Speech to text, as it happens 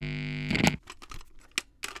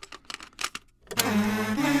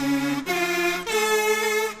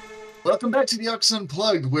Welcome back to the Aux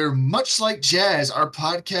Unplugged, where much like jazz, our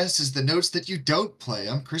podcast is the notes that you don't play.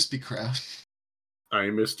 I'm Crispy Crowd.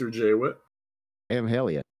 I'm Mr. J. Witt. I'm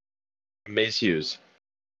Helliot. Mace Hughes.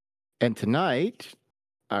 And tonight,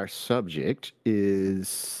 our subject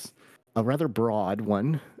is a rather broad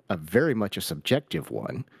one, a very much a subjective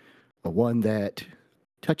one, a one that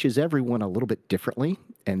touches everyone a little bit differently,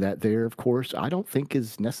 and that there, of course, I don't think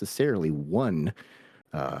is necessarily one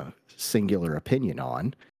singular opinion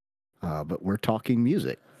on, but we're talking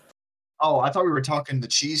music. Oh, I thought we were talking the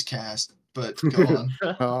cheese cast, but go on.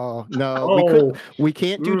 Oh, no, we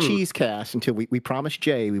can't do cheese cast until we promised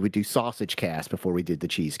Jay we would do sausage cast before we did the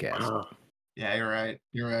cheese cast. Yeah,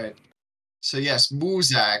 you're right. So yes,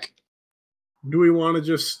 Muzak. Do we want to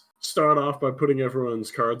just start off by putting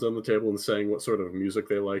everyone's cards on the table and saying what sort of music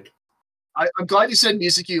they like? I'm glad you said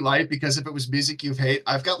music you like, because if it was music you hate,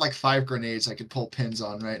 I've got like 5 grenades I could pull pins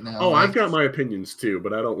on right now. Oh, I've got my opinions too,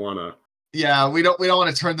 but I don't want to. Yeah, we don't want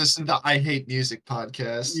to turn this into I Hate Music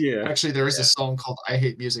podcast. Yeah. Actually, there is a song called I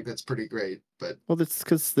Hate Music that's pretty great, but well, that's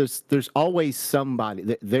because there's always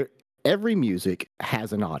somebody there. Every music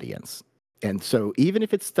has an audience, and so even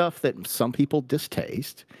if it's stuff that some people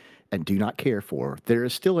distaste and do not care for, there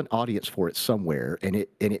is still an audience for it somewhere, and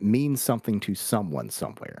it means something to someone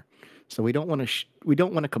somewhere. So we don't want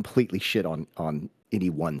to completely shit on any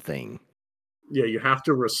one thing. Yeah, you have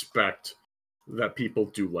to respect that people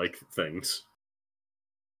do like things,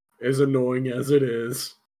 as annoying as it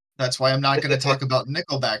is. That's why I'm not going to talk about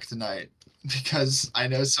Nickelback tonight, because I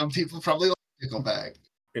know some people probably like Nickelback.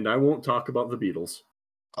 And I won't talk about the Beatles.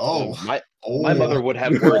 My mother would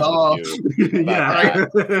have words with you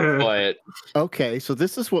about that, but okay, so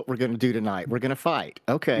this is what we're going to do tonight. We're going to fight.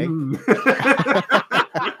 Okay.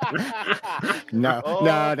 No.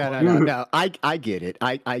 I get it.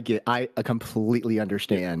 I completely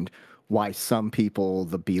understand why some people,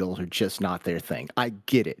 the Beatles, are just not their thing. I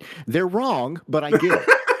get it. They're wrong, but I get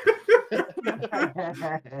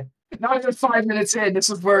it. Not even 5 minutes in. This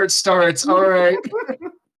is where it starts. All right.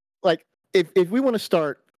 Like, if we want to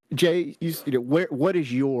start, Jay, what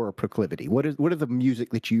is your proclivity? What are the music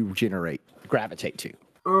that you gravitate to?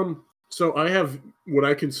 So I have what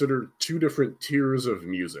I consider 2 different tiers of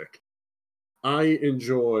music. I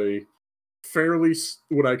enjoy fairly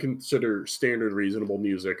what I consider standard reasonable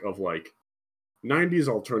music of like 90s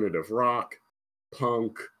alternative rock,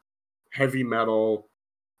 punk, heavy metal,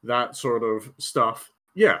 that sort of stuff.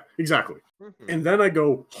 Yeah, exactly. Mm-hmm. And then I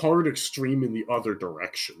go hard extreme in the other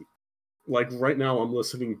direction. Like right now I'm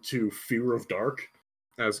listening to Fear of Dark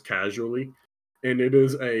as casually, and it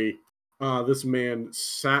is this man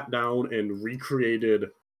sat down and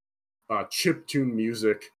recreated chiptune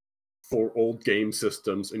music for old game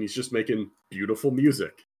systems, and he's just making beautiful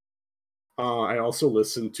music. I also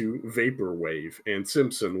listen to Vaporwave and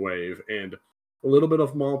Simpson Wave and a little bit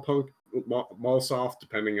of Mallsoft,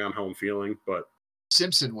 depending on how I'm feeling. But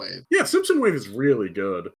Simpson Wave. Yeah, Simpson Wave is really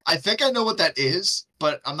good. I think I know what that is,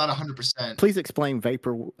 but I'm not 100%. Please explain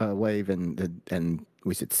Vaporwave and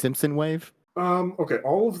we said Simpson Wave. Okay,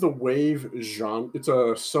 all of the wave genre, it's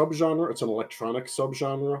a subgenre, it's an electronic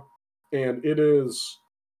subgenre, and it is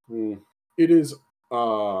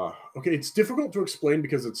okay, it's difficult to explain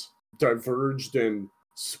because it's diverged and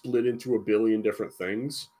split into a billion different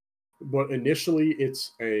things. But initially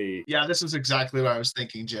it's yeah, this is exactly what I was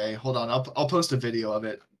thinking, Jay. Hold on, I'll post a video of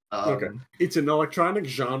it. Okay. It's an electronic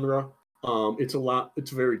genre.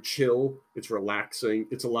 It's very chill, it's relaxing,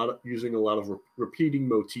 it's using a lot of repeating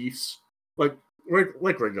motifs. Like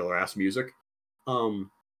regular ass music,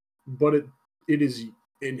 but it is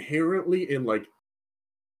inherently and like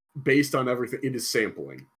based on everything. It is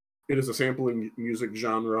sampling. It is a sampling music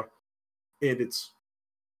genre, and it's,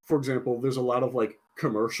 for example, there's a lot of like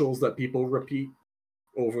commercials that people repeat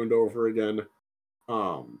over and over again.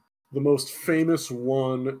 The most famous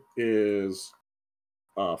one is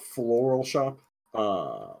Floral Shop.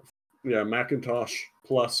 Macintosh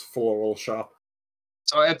plus Floral Shop.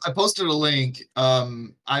 So I posted a link.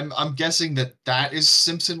 I'm guessing that is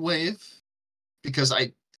Simpson Wave, because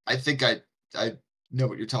I think I know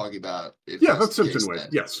what you're talking about. Yeah, that's Simpson Wave.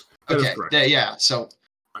 Yes, that is correct. Yeah. So,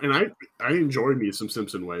 and I enjoy me some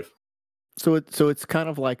Simpson Wave. So it's kind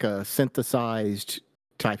of like a synthesized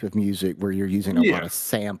type of music where you're using a lot of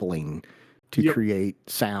sampling to create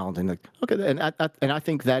sound, and I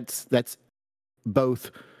think that's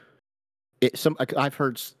both. I've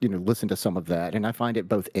heard listen to some of that, and I find it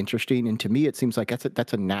both interesting, and to me it seems like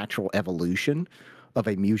that's a natural evolution of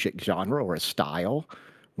a music genre or a style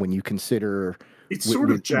when you consider it's sort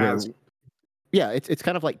of jazz. It's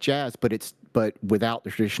kind of like jazz, but without the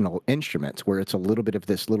traditional instruments, where it's a little bit of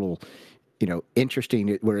this little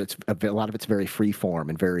interesting, where it's a lot of it's very free form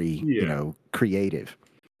and very creative.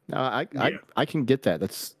 I can get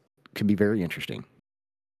that. Can be very interesting.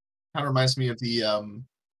 Kind of reminds me of the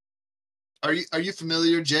Are you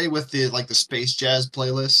familiar, Jay, with the space jazz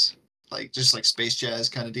playlist? Just like space jazz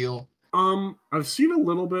kind of deal? I've seen a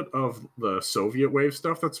little bit of the Soviet wave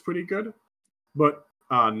stuff that's pretty good, but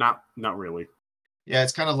not really. Yeah,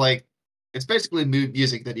 it's kind of it's basically mood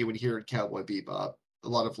music that you would hear in Cowboy Bebop. A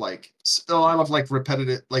lot of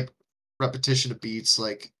repetitive repetition of beats,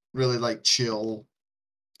 really chill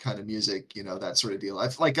kind of music, that sort of deal. I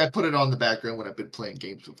put it on the background when I've been playing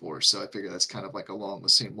games before, so I figure that's kind of along the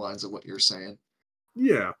same lines of what you're saying.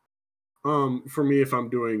 Yeah. For me, if I'm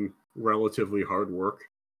doing relatively hard work,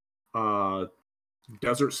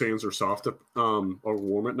 Desert Sands or Soft or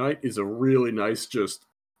Warm at Night is a really nice, just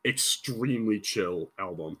extremely chill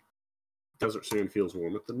album. Desert Sand Feels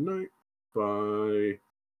Warm at the Night by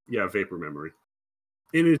Vapor Memory.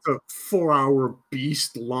 And it's a 4-hour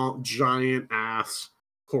beast, long, giant ass,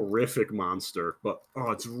 horrific monster, but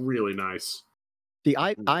it's really nice. See,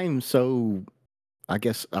 I'm so, I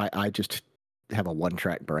guess I just have a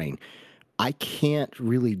one-track brain. I can't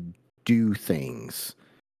really do things,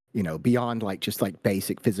 beyond just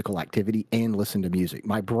basic physical activity and listen to music.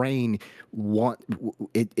 My brain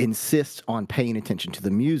it insists on paying attention to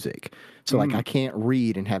the music. So I can't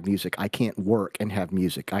read and have music. I can't work and have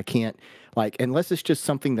music. I can't unless it's just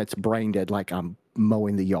something that's brain dead, like I'm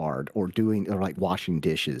mowing the yard or washing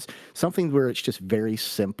dishes. Something where it's just very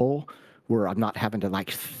simple, where I'm not having to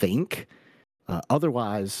think.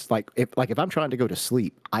 Otherwise, if I'm trying to go to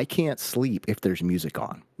sleep, I can't sleep if there's music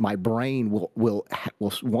on. My brain will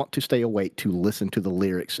want to stay awake to listen to the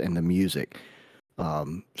lyrics and the music.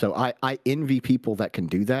 So I envy people that can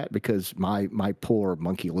do that, because my poor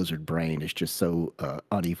monkey lizard brain is just so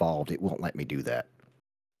unevolved. It won't let me do that.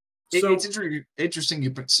 So it's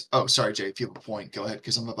interesting. Oh, sorry, Jay. If you have a point, go ahead,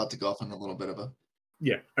 because I'm about to go off on a little bit of a.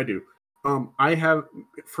 Yeah, I do. I have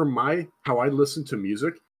how I listen to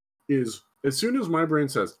music is, as soon as my brain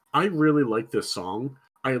says, I really like this song,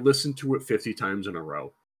 I listen to it 50 times in a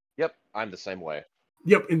row. Yep, I'm the same way.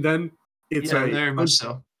 Yep, and then it's very much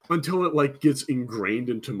so. Until it gets ingrained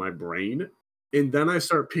into my brain, and then I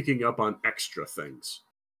start picking up on extra things.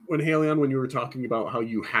 When you were talking about how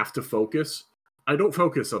you have to focus, I don't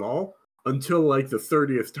focus at all until the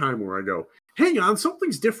 30th time where I go, hang on,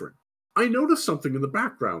 something's different. I noticed something in the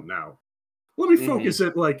background now. Let me focus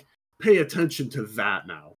it, pay attention to that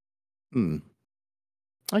now.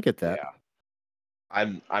 I get that. Yeah.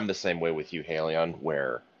 I'm the same way with you, Halion,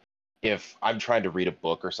 where if I'm trying to read a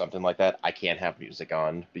book or something like that, I can't have music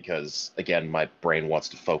on because, again, my brain wants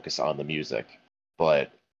to focus on the music.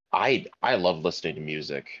 But I love listening to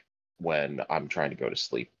music when I'm trying to go to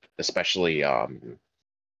sleep, especially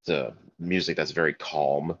the music that's very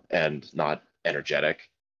calm and not energetic,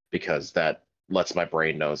 because that lets my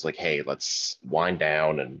brain knows hey, let's wind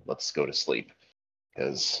down and let's go to sleep.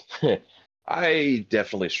 Because I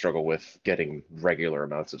definitely struggle with getting regular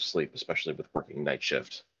amounts of sleep, especially with working night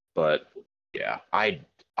shift. But yeah, I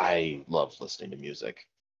love listening to music.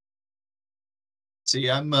 See,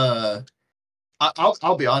 I'll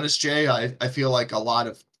be honest, Jay. I feel like a lot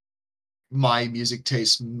of my music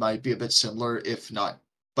taste might be a bit similar,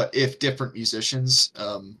 if different musicians.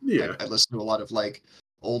 I listen to a lot of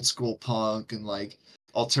old school punk and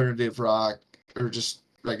alternative rock, or just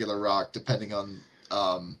regular rock, depending on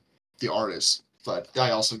the artist. But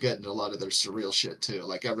I also get into a lot of their surreal shit too.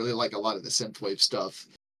 I really like a lot of the synthwave stuff,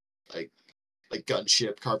 like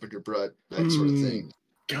Gunship, Carpenter Brut, that sort of thing.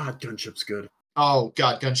 God, Gunship's good. Oh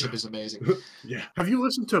God, Gunship is amazing. Yeah. Have you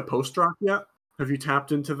listened to post rock yet? Have you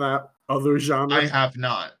tapped into that other genre? I have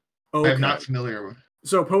not. Okay. I'm not familiar with.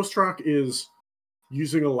 So post rock is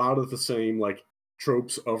using a lot of the same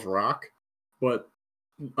tropes of rock, but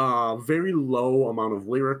very low amount of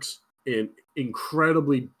lyrics and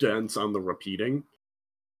incredibly dense on the repeating.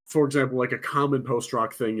 For example, a common post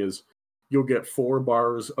rock thing is you'll get 4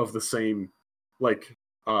 bars of the same, my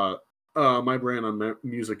brain on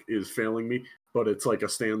music is failing me, but it's a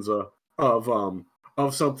stanza of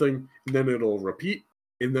something, and then it'll repeat,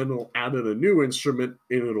 and then it'll add in a new instrument,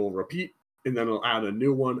 and it'll repeat, and then it'll add a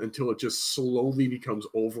new one until it just slowly becomes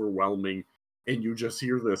overwhelming, and you just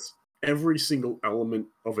hear this every single element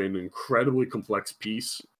of an incredibly complex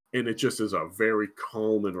piece, and it just is a very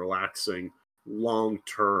calm and relaxing,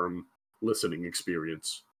 long-term listening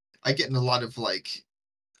experience. I get in a lot of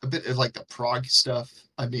a bit of the prog stuff.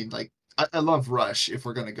 I mean, I love Rush if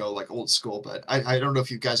we're gonna go old school, but I don't know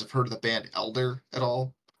if you guys have heard of the band Elder at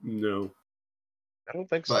all. No, I don't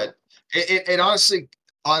think so. But it honestly,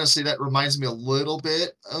 honestly, that reminds me a little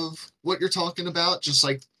bit of what you're talking about. Just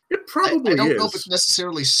like it probably I don't is. know if it's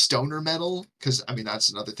necessarily stoner metal, because I mean that's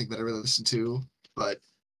another thing that I really listen to, but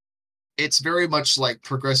it's very much like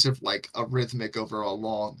progressive, like a rhythmic over a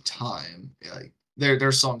long time. Like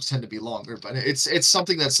their songs tend to be longer, but it's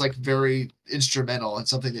something that's like very instrumental and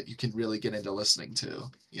something that you can really get into listening to.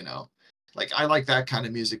 You know, like I like that kind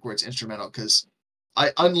of music where it's instrumental because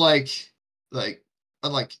I like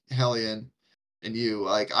unlike Hellion and you,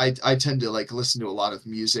 like I tend to like listen to a lot of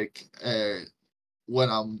music when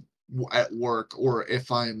I'm at work or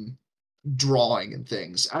if I'm drawing and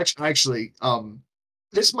things. Actually,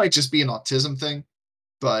 this might just be an autism thing,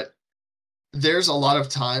 but there's a lot of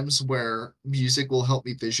times where music will help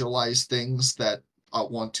me visualize things that I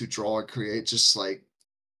want to draw or create, just like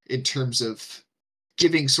in terms of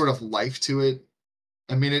giving sort of life to it.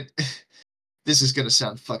 I mean, it. This is gonna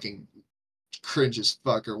sound fucking cringe as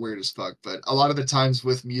fuck or weird as fuck, but a lot of the times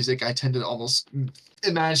with music, I tend to almost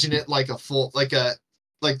imagine it like a full, like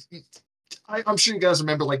I'm sure you guys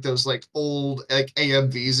remember like those like old like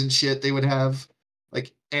AMVs and shit. They would have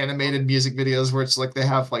like animated music videos where it's like they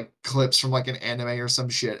have like clips from like an anime or some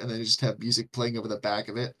shit, and then they just have music playing over the back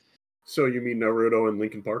of it. So you mean Naruto and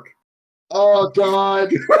Linkin Park? Oh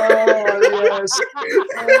God! Oh yes!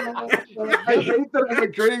 I hate that I'm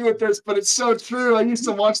agreeing with this, but it's so true. I used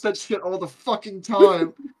to watch that shit all the fucking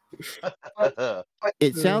time.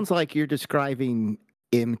 It sounds like you're describing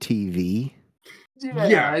MTV.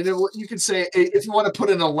 Yeah, I know what you could say. If you want to put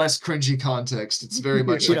in a less cringy context, it's very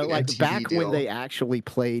much like an like MTV back deal. when they actually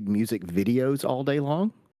played music videos all day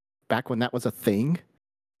long, back when that was a thing.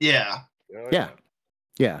 Yeah.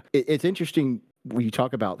 It's interesting when you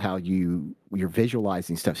talk about how you're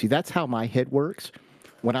visualizing stuff. See, that's how my head works.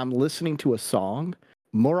 When I'm listening to a song,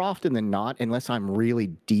 more often than not, unless I'm really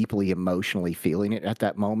deeply emotionally feeling it at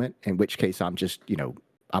that moment, in which case I'm just,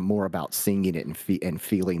 I'm more about singing it and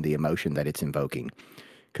feeling the emotion that it's invoking.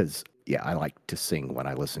 Because I like to sing when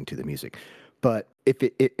I listen to the music. But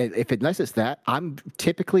unless it's that, I'm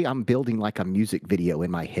building like a music video in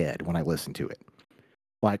my head when I listen to it.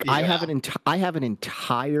 Like I have an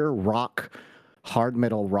entire hard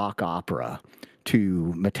metal rock opera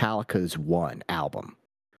to Metallica's One album,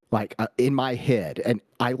 like in my head, and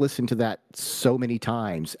I listened to that so many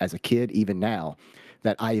times as a kid, even now,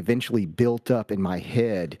 that I eventually built up in my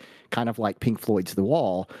head, kind of like Pink Floyd's The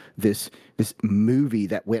Wall, this movie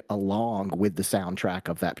that went along with the soundtrack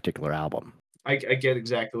of that particular album. I get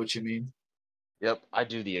exactly what you mean. Yep, I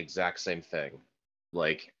do the exact same thing.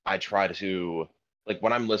 Like I try to like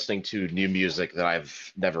when I'm listening to new music that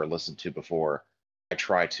I've never listened to before, I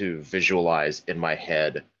try to visualize in my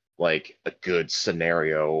head like a good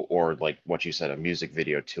scenario or like what you said, a music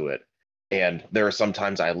video to it. And there are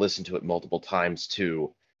sometimes I listen to it multiple times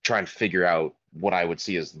to try and figure out what I would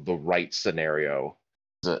see as the right scenario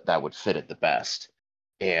that would fit it the best.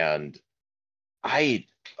 And I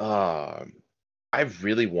um I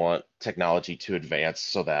really want technology to advance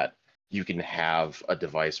so that you can have a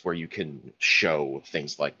device where you can show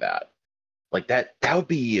things like that. Like that would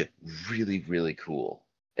be really, really cool.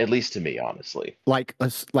 At least to me, honestly. Like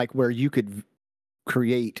where you could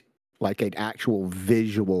create like an actual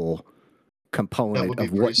visual component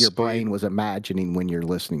of what your brain was imagining when you're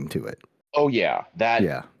listening to it. Oh yeah,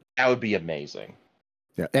 that would be amazing.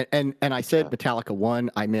 Yeah, and I said Metallica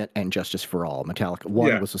 1, I meant And Justice for All. Metallica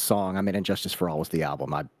 1 was a song, I meant And Justice for All was the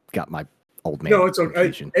album. I got my old man. No, it's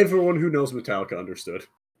okay. Everyone who knows Metallica understood.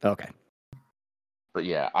 Okay. But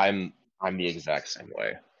yeah, I'm the exact same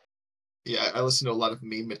way. Yeah, I listen to a lot of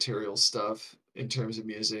meme material stuff in terms of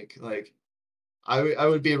music. Like, I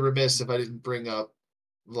would be remiss if I didn't bring up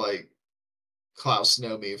like Klaus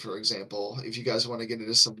Nomi, for example. If you guys want to get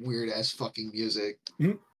into some weird ass fucking music,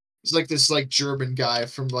 it's like this like German guy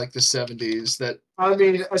from like the 70s. That I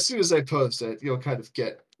mean, as soon as I post it, you'll kind of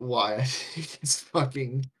get why I think it's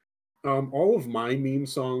fucking. All of my meme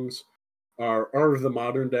songs are of the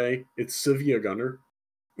modern day. It's Sylvia Gunner.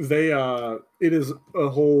 It is a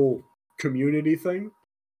whole community thing,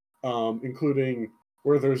 including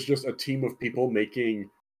where there's just a team of people making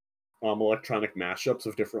electronic mashups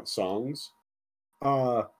of different songs.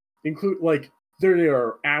 Include like there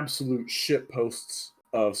are absolute shit posts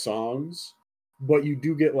of songs, but you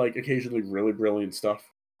do get like occasionally really brilliant stuff.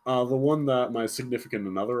 The one that my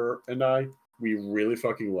significant other and we really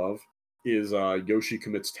fucking love is Yoshi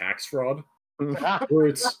Commits Tax Fraud, where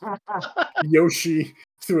it's Yoshi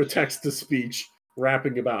through a text to speech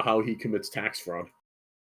rapping about how he commits tax fraud.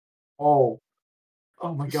 Oh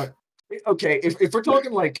my god. Okay, if we're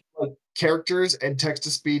talking like characters and text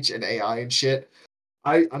to speech and AI and shit,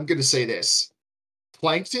 I'm gonna say this.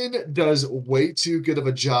 Plankton does way too good of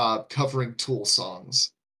a job covering Tool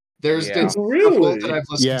songs. There's been some really that I've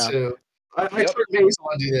listened to. I turned Hazel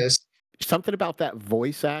on to this. Something about that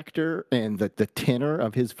voice actor and the tenor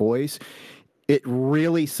of his voice, it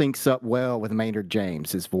really syncs up well with Maynard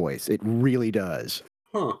James' voice. It really does.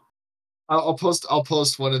 Huh. I'll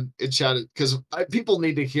post one in chat because people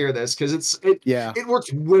need to hear this because it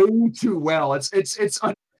works way too well. It's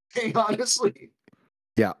honestly.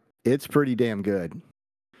 Yeah, it's pretty damn good.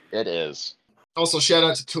 It is. Also, shout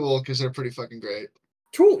out to Tool because they're pretty fucking great.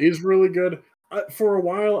 Tool is really good. For a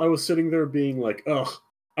while, I was sitting there being like, ugh,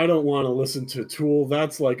 I don't want to listen to Tool.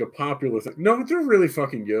 That's like a popular thing. No, they're really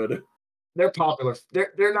fucking good. They're popular.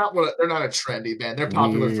 They're not a trendy band. They're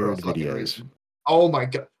popular for a fucking reason. Oh my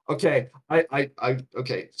god. Okay,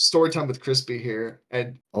 okay. Story time with Crispy here,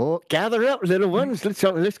 and gather up, little ones.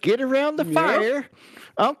 Let's get around the fire.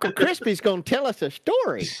 Uncle Crispy's gonna tell us a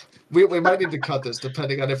story. We might need to cut this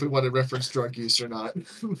depending on if we want to reference drug use or not.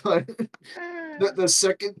 But the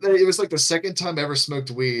second it was like the second time I ever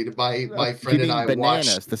smoked weed. My friend and I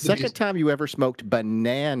bananas. watched the second time you ever smoked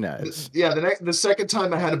bananas. The second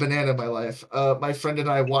time I had a banana in my life. My friend and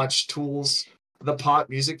I watched Tool's The Pot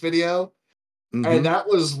music video. Mm-hmm. And that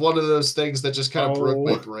was one of those things that just kind of broke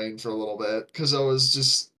my brain for a little bit because it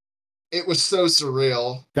was so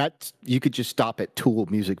surreal. That you could just stop at Tool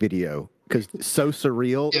music video because so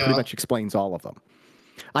surreal pretty much explains all of them.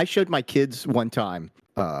 I showed my kids one time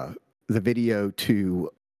the video to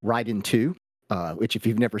Ride in 2, which if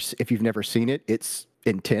you've never seen it, it's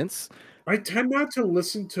intense. I tend not to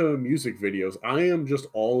listen to music videos. I am just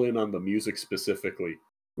all in on the music specifically.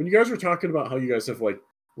 When you guys were talking about how you guys have like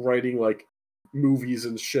writing like movies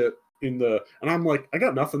and shit and I'm like, I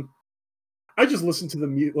got nothing. I just listen to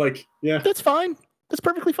the That's fine. That's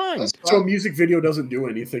perfectly fine. So a music video doesn't do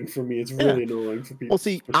anything for me. It's really annoying for people. Well,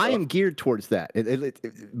 see, I am geared towards that.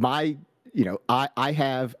 I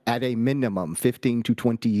have at a minimum 15 to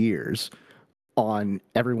 20 years on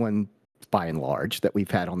everyone by and large that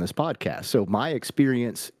we've had on this podcast. So my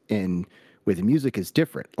experience with music is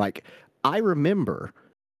different. Like I remember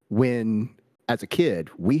when as a kid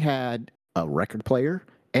we had a record player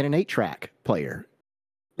and an 8-track player.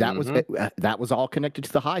 That was all connected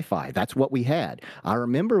to the hi-fi. That's what we had. I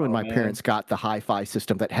remember when my parents got the hi-fi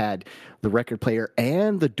system that had the record player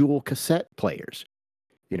and the dual cassette players.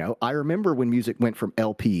 I remember when music went from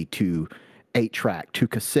LP to 8-track to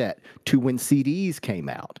cassette to when CDs came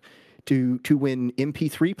out to when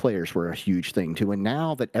MP3 players were a huge thing to when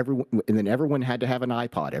now that everyone had to have an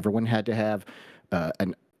iPod. Everyone had to have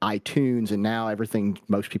an iTunes, and now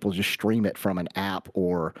most people just stream it from an app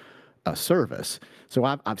or a service. So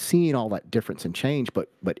I've seen all that difference and change, but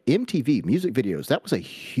MTV music videos, that was a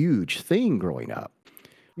huge thing growing up.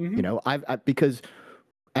 Mm-hmm. Because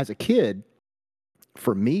as a kid,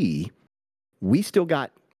 for me, we still got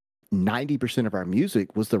 90% of our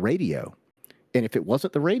music was the radio, and if it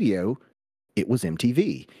wasn't the radio, it was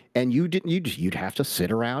MTV, and you'd have to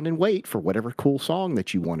sit around and wait for whatever cool song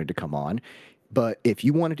that you wanted to come on. But if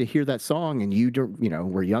you wanted to hear that song and you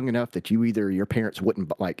were young enough that your parents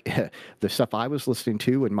wouldn't like the stuff I was listening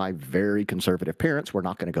to, and my very conservative parents were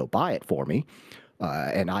not going to go buy it for me.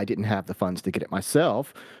 And I didn't have the funds to get it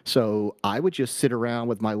myself. So I would just sit around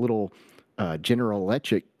with my little General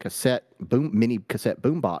Electric mini cassette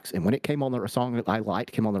boombox. And when it came on a song that I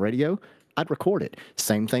liked came on the radio, I'd record it.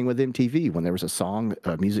 Same thing with MTV. When there was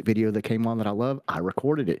a music video that came on that I love, I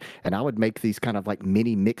recorded it. And I would make these kind of like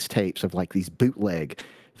mini mixtapes of like these bootleg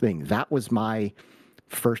things. That was my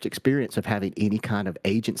first experience of having any kind of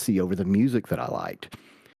agency over the music that I liked.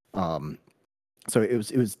 So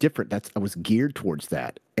it was different. I was geared towards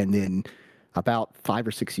that. And then about 5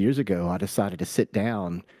 or 6 years ago, I decided to sit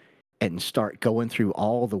down and start going through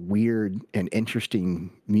all the weird and interesting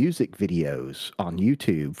music videos on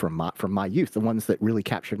YouTube from my youth, the ones that really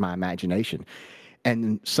captured my imagination.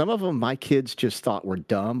 And some of them my kids just thought were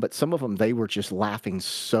dumb, but some of them they were just laughing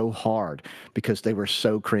so hard because they were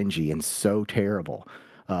so cringy and so terrible.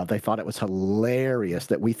 They thought it was hilarious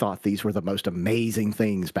that we thought these were the most amazing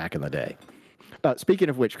things back in the day. Speaking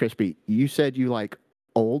of which, Crispy, you said you like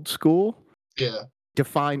old school? Yeah.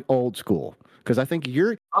 Define old school. Because I think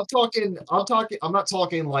I'm not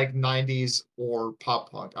talking like 90s or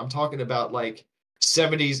pop punk. I'm talking about like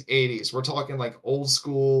 70s, 80s. We're talking like old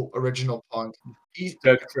school original punk.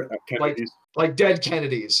 Dead Kennedys. Like Dead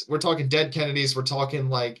Kennedys. We're talking Dead Kennedys. We're talking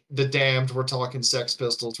like The Damned. We're talking Sex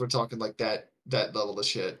Pistols. We're talking like that level of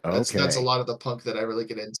shit. That's a lot of the punk that I really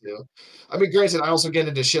get into. I mean, granted, I also get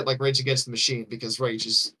into shit like Rage Against the Machine because Rage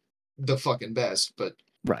is the fucking best, but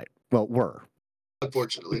right. Well,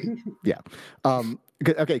 unfortunately. Yeah.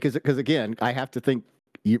 Okay, because again, I have to think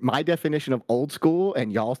my definition of old school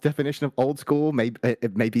and y'all's definition of old school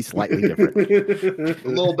it may be slightly different. A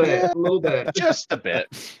little bit. Just a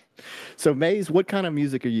bit. So, Maze, what kind of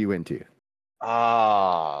music are you into?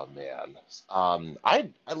 Ah, man. I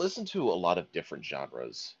listen to a lot of different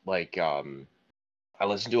genres. Like, I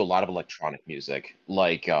listen to a lot of electronic music,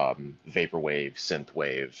 like vaporwave,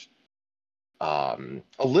 synthwave, a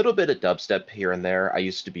little bit of dubstep here and there. I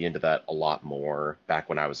used to be into that a lot more back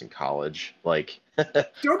when I was in college. Like,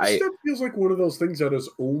 dubstep feels like one of those things that is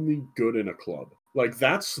only good in a club. Like,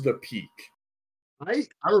 that's the peak. I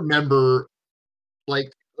remember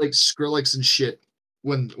like Skrillex and shit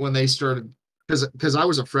when they started, because I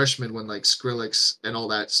was a freshman when like Skrillex and all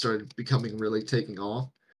that started becoming really taking off.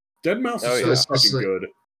 Deadmau5 is fucking good.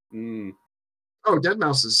 Oh,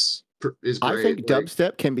 Deadmau5 is great. I think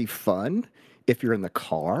dubstep can be fun if you're in the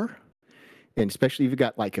car, and especially if you've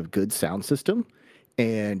got like a good sound system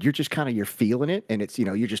and you're just kind of, you're feeling it, and it's,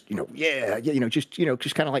 you're just,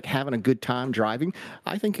 just kind of like having a good time driving.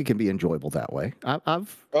 I think it can be enjoyable that way.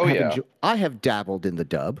 I have dabbled in the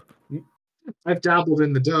dub. I've dabbled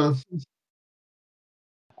in the dub.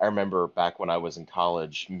 I remember back when I was in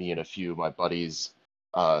college, me and a few of my buddies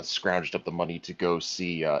scrounged up the money to go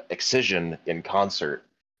see Excision in concert,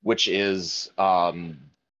 which is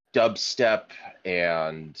dubstep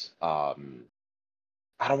and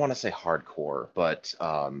I don't want to say hardcore, but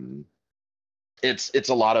it's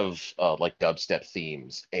a lot of like dubstep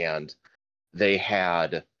themes, and they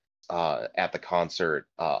had at the concert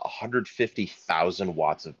 150,000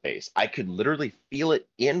 watts of bass. I could literally feel it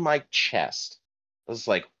in my chest. I was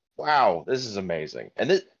like, wow, this is amazing.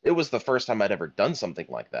 And it was the first time I'd ever done something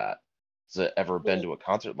like that. Ever been to a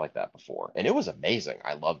concert like that before, and it was amazing.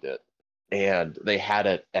 I loved it. And they had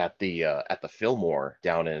it at the Fillmore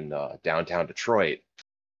down in downtown Detroit,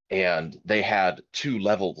 and they had 2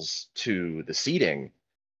 levels to the seating,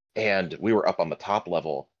 and we were up on the top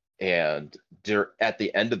level. And at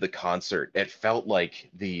the end of the concert, it felt like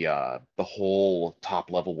the whole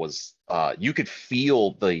top level was you could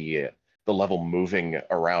feel the level moving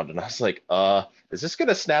around, and I was like, is this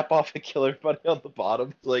gonna snap off and kill everybody on the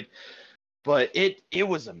bottom? Like, but it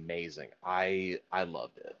was amazing. I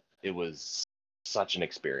loved it. It was such an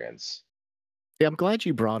experience. Yeah, I'm glad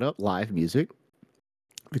you brought up live music,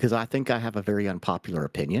 because I think I have a very unpopular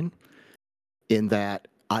opinion in that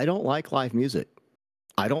I don't like live music.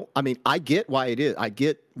 I get why it is. I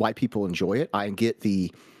get why people enjoy it. I get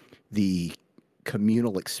the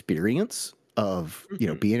communal experience of,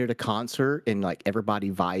 being at a concert and like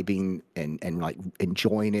everybody vibing and like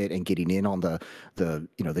enjoying it and getting in on the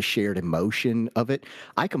shared emotion of it.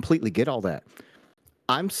 I completely get all that.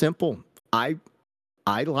 I'm simple. I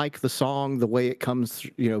like the song the way it comes,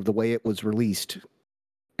 the way it was released,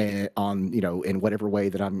 and on, in whatever way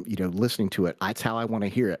that I'm, listening to it. That's how I want to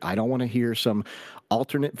hear it. I don't want to hear some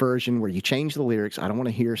alternate version where you change the lyrics. I don't want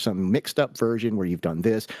to hear some mixed up version where you've done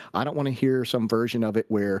this. I don't want to hear some version of it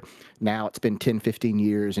where now it's been 10, 15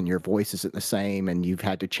 years and your voice isn't the same and you've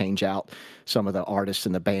had to change out some of the artists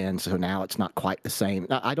in the band, so now it's not quite the same.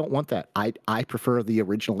 I don't want that. I prefer the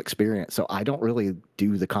original experience. So I don't really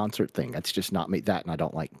do the concert thing. That's just not me. That, and I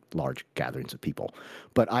don't like large gatherings of people.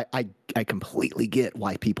 But I completely get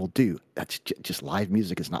why people do. That's just live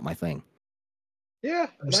music is not my thing. Yeah,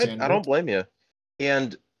 I don't blame you.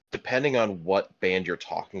 And depending on what band you're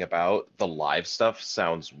talking about, the live stuff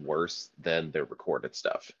sounds worse than the recorded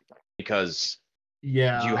stuff, because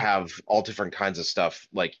you have all different kinds of stuff.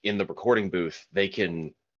 Like in the recording booth, they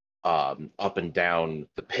can up and down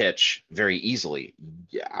the pitch very easily.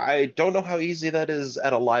 I don't know how easy that is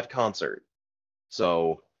at a live concert.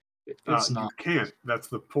 So it's not. You can't. That's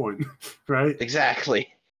the point, right?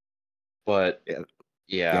 Exactly. But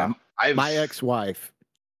yeah. My ex-wife,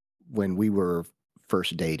 when we were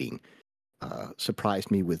first dating,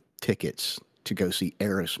 surprised me with tickets to go see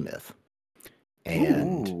Aerosmith.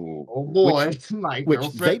 And oh boy, my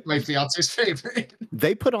fiance's favorite.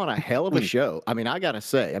 They put on a hell of a show. I mean, I gotta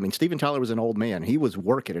say, Steven Tyler was an old man. He was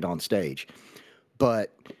working it on stage,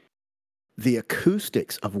 but the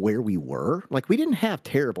acoustics of where we were, like, we didn't have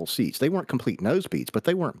terrible seats. They weren't complete nosebleeds, but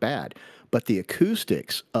they weren't bad. But the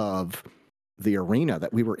acoustics of the arena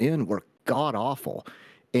that we were in were god awful.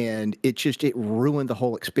 And it ruined the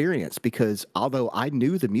whole experience, because although I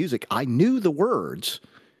knew the music, I knew the words,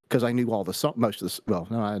 because I knew all the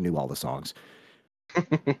I knew all the songs.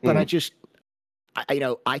 But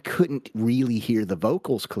I couldn't really hear the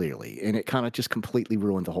vocals clearly, and it kind of just completely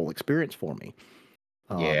ruined the whole experience for me.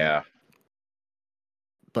 Yeah.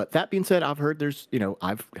 But that being said, I've heard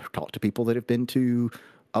I've talked to people that have been to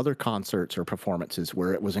other concerts or performances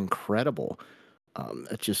where it was incredible.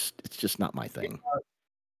 It's just not my thing.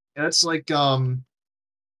 That's like the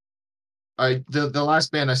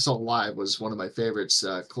last band I saw live was one of my favorites,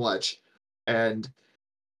 Clutch, and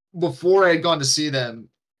before I had gone to see them,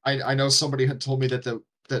 I know somebody had told me that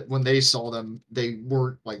when they saw them, they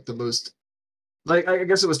weren't like the most like I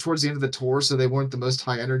guess it was towards the end of the tour, so they weren't the most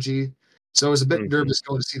high energy. So I was a bit nervous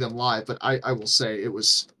going to see them live, but I will say it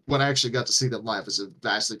was when I actually got to see them live, it was a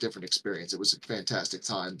vastly different experience. It was a fantastic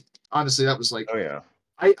time. Honestly, that was like Oh yeah.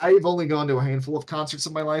 I've only gone to a handful of concerts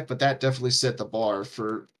in my life, but that definitely set the bar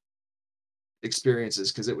for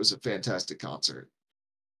experiences because it was a fantastic concert.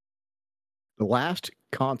 The last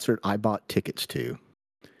concert I bought tickets to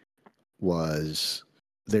was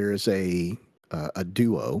there's a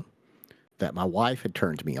duo that my wife had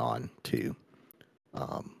turned me on to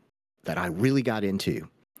that I really got into,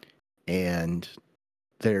 and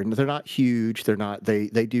they're not huge.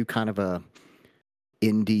 They do kind of a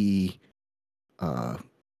indie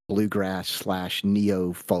bluegrass /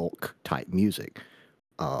 neo folk type music,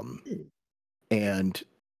 and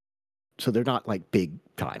so they're not like big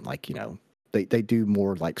time, like they do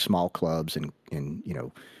more like small clubs and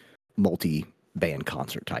multi band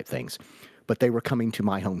concert type things, but they were coming to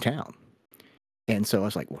my hometown. And so I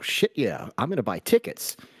was like, well, shit, yeah, I'm going to buy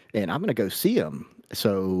tickets and I'm going to go see them.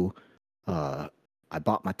 So I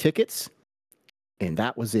bought my tickets, and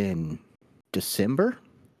that was in December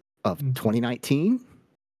of 2019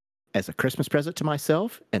 as a Christmas present to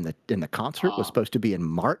myself. And the concert was supposed to be in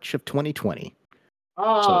March of 2020. So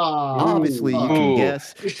obviously you can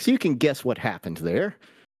guess. So you can guess what happened there.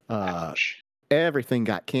 Everything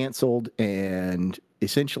got canceled, and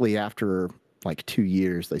essentially after like 2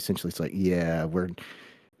 years, they essentially it's like, yeah,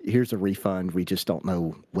 here's a refund. We just don't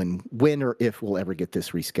know when or if we'll ever get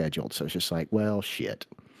this rescheduled. So it's just like, well, shit.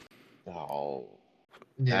 Oh,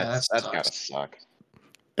 yeah, that's gotta suck.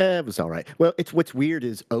 It was all right. Well, what's weird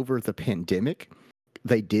is over the pandemic,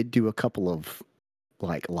 they did do a couple of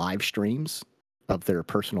like live streams of their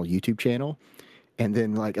personal YouTube channel. And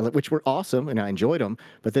then like, which were awesome, and I enjoyed them.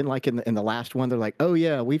 But then like in the last one, they're like, oh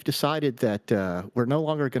yeah, we've decided that we're no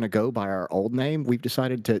longer going to go by our old name. We've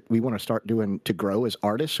decided we want to start to grow as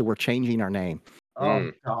artists. So we're changing our name.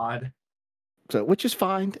 Oh God. So, which is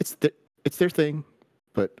fine. It's their thing.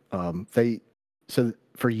 But so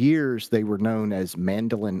for years they were known as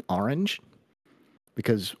Mandolin Orange,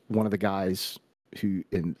 because one of the guys who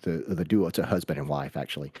in the duo, it's a husband and wife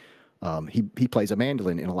actually. He plays a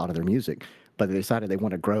mandolin in a lot of their music. But they decided they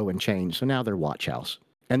want to grow and change, so now they're Watch House,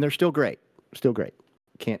 and they're still great. Still great.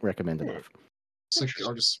 Can't recommend enough. It's like the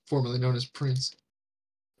artist formerly known as Prince.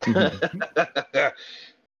 I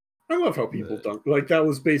love how people dunk. Like that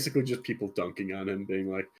was basically just people dunking on him,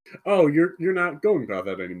 being like, "Oh, you're not going by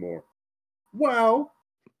that anymore." Well,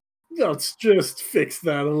 let's just fix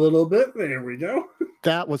that a little bit. There we go.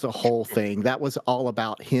 That was a whole thing. That was all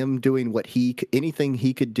about him doing anything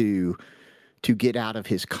he could do to get out of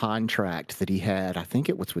his contract that he had. I think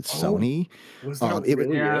it was with Sony. Was that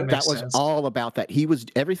really that was all about that.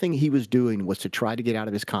 Everything he was doing was to try to get out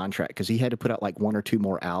of his contract, because he had to put out like 1 or 2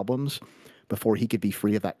 more albums before he could be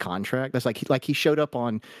free of that contract. That's like he showed up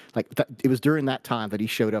on it was during that time that he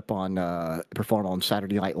showed up on performed on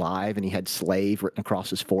Saturday Night Live, and he had "slave" written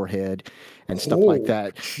across his forehead and stuff like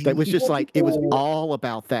that. That was just like, it was all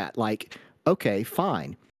about that. Like, okay,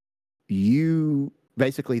 fine.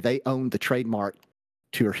 Basically, they owned the trademark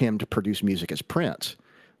to him to produce music as Prince.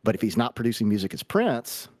 But if he's not producing music as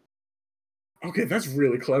Prince... Okay, that's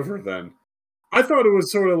really clever then. I thought it was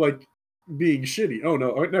sort of like being shitty. Oh,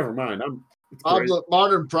 no, never mind.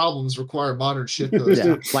 Modern problems require modern shit.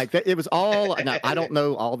 Yeah, like that, it was all... Now, I don't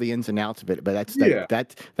know all the ins and outs of it, but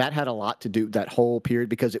that had a lot to do, that whole period,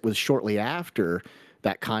 because it was shortly after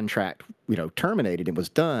that contract terminated and was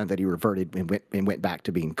done that he reverted and went back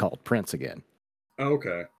to being called Prince again.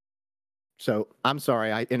 Okay. So I'm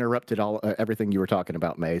sorry, I interrupted everything you were talking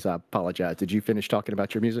about, Maze. I apologize. Did you finish talking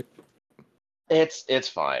about your music? It's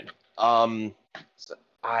fine. So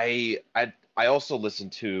I also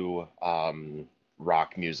listen to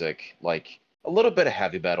rock music, like a little bit of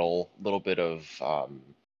heavy metal, a little bit of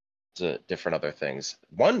different other things.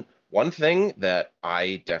 One thing that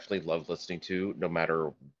I definitely love listening to, no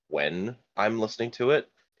matter when I'm listening to it,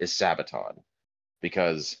 is Sabaton,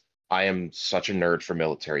 because I am such a nerd for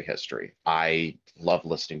military history. I love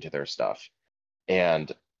listening to their stuff. And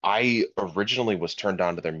I originally was turned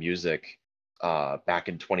on to their music back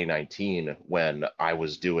in 2019 when I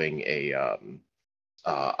was doing a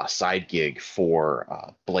side gig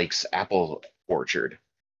for Blake's Apple Orchard.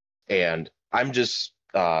 And I'm just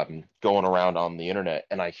going around on the internet,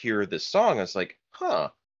 and I hear this song. I was like, I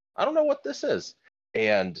don't know what this is.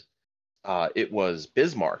 And it was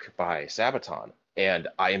Bismarck by Sabaton. and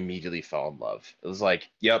I immediately fell in love. It was like,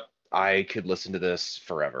 yep, I could listen to this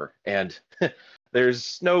forever. And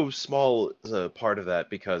there's no small part of that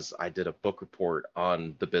because I did a book report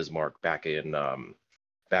on the Bismarck back in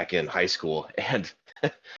high school, and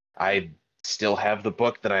I still have the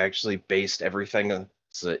book that I actually based everything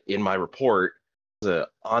in my report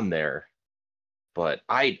on there. But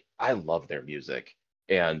I love their music,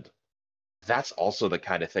 and that's also the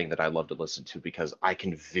kind of thing that I love to listen to because I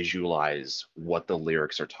can visualize what the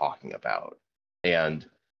lyrics are talking about. And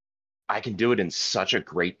I can do it in such a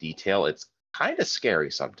great detail. It's kind of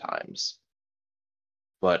scary sometimes.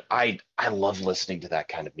 But I love listening to that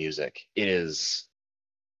kind of music. It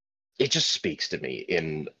just speaks to me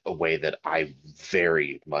in a way that I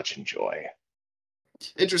very much enjoy.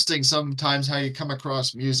 Interesting sometimes how you come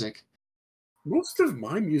across music. Most of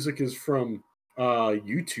my music is from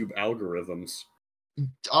YouTube algorithms.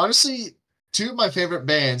 Honestly, two of my favorite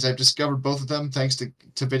bands, I've discovered both of them thanks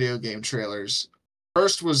to video game trailers.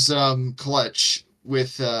 First was Clutch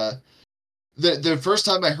with the first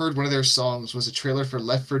time I heard one of their songs was a trailer for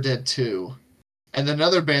Left 4 Dead 2. And then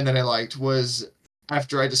another band that I liked was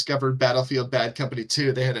after I discovered Battlefield Bad Company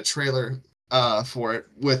 2, they had a trailer for it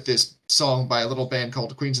with this song by a little band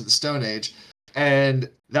called Queens of the Stone Age. And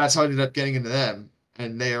that's how I ended up getting into them.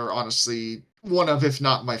 And they are honestly one of, if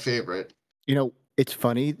not my favorite. You know, it's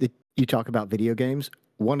funny that you talk about video games.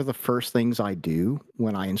 One of the first things I do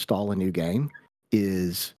when I install a new game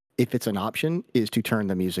is, if it's an option, is to turn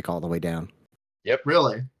the music all the way down. Yep.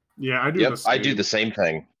 Really? Yeah, I do. Yep, I do the same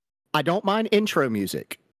thing. I don't mind intro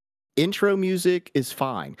music. Intro music is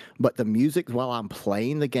fine, but the music while I'm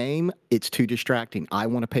playing the game, it's too distracting. I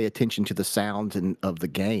want to pay attention to the sounds of the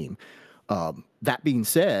game. That being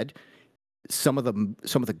said, some of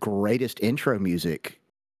the greatest intro music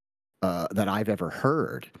that I've ever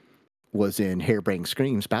heard was in Harebrained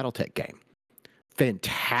Schemes BattleTech game.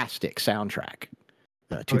 Fantastic soundtrack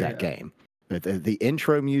to that game. The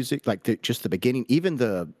intro music, like just the beginning, even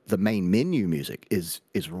the main menu music is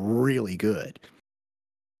really good.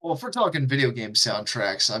 Well, if we're talking video game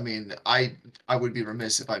soundtracks, I mean, I would be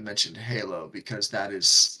remiss if I mentioned Halo because that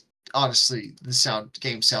is honestly the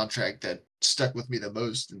game soundtrack that stuck with me the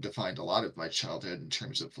most and defined a lot of my childhood in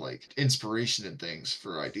terms of like inspiration and things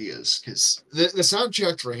for ideas. Because the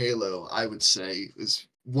soundtrack for Halo, I would say, is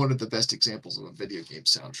one of the best examples of a video game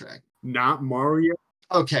soundtrack. Not Mario.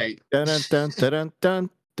 Okay. Dun dun dun dun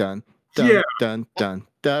dun dun Yeah. dun dun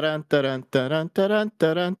dun dun dun dun dun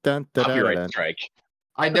dun dun. Copyright strike.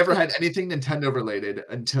 I never had anything Nintendo related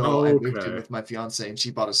until I moved in with my fiance and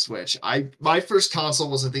she bought a Switch. My first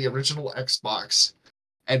console was the original Xbox,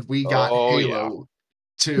 and we got Halo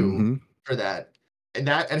 2 for that. And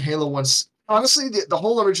that and Halo 1. Honestly, the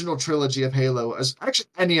whole original trilogy of Halo, as actually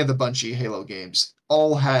any of the Bungie Halo games,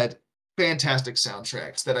 all had fantastic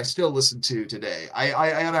soundtracks that I still listen to today. I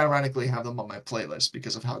ironically have them on my playlist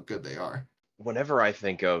because of how good they are. Whenever I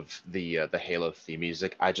think of the Halo theme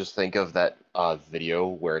music, I just think of that video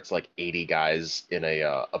where it's like 80 guys in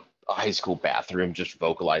a high school bathroom just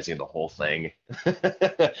vocalizing the whole thing.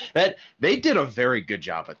 That they did a very good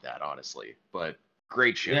job at that, honestly. But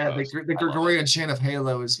great shit. Yeah, the Gregorian chant of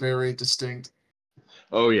Halo is very distinct.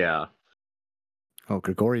 Oh yeah. Oh,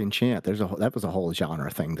 Gregorian chant. That was a whole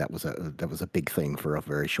genre thing. That was a big thing for a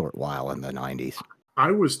very short while in the 90s. I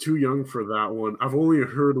was too young for that one. I've only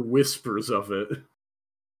heard whispers of it.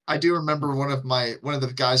 I do remember one of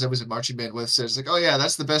the guys I was in marching band with says like, "Oh yeah,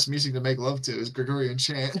 that's the best music to make love to is Gregorian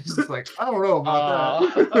chant." It's like, I don't know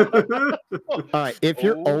about that. All right, if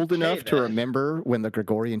you're old enough to remember when the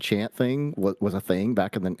Gregorian chant thing was a thing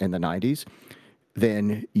back in the 90s,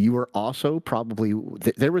 then you were also probably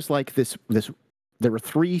there was like this. There were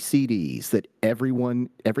 3 CDs that every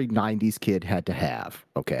 90s kid had to have.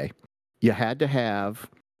 Okay. You had to have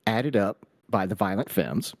Added Up by the Violent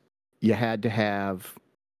Femmes. You had to have,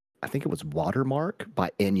 I think it was Watermark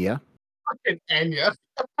by Enya. Fucking Enya.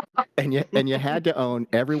 and you had to own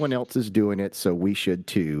Everyone Else Is Doing It, So We Should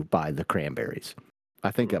Too by the Cranberries.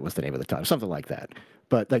 I think that was the name of the title, something like that.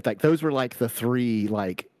 But like those were like the 3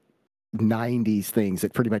 like 90s things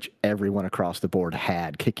that pretty much everyone across the board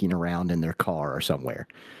had kicking around in their car or somewhere.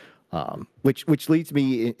 Which leads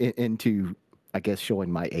me into, I guess,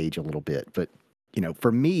 showing my age a little bit. But, you know,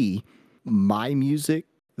 for me, my music,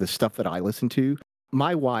 the stuff that I listen to,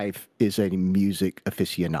 my wife is a music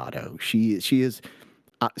aficionado. She is,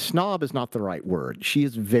 snob is not the right word. She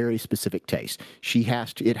has very specific taste.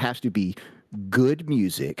 It has to be good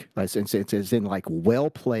music, as in like well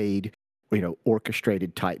played, you know,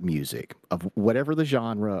 orchestrated type music of whatever the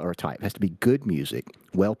genre or type. It has to be good music,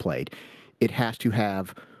 well played. It has to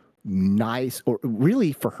have nice, or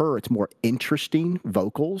really for her, it's more interesting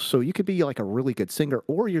vocals. So you could be like a really good singer,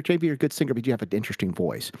 or maybe you're a good singer, but you have an interesting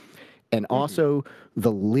voice. And also,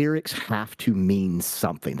 the lyrics have to mean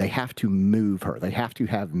something. They have to move her. They have to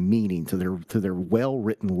have meaning to their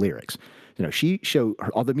well-written lyrics. You know,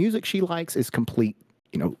 all the music she likes is complete.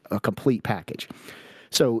 You know, a complete package.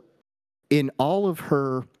 So, in all of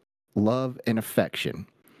her love and affection,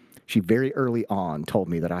 she very early on told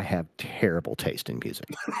me that I have terrible taste in music.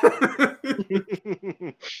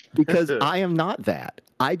 Because I am not that.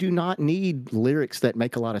 I do not need lyrics that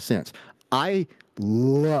make a lot of sense. I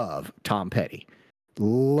love Tom Petty.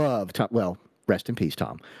 Well, rest in peace,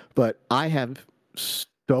 Tom. But I have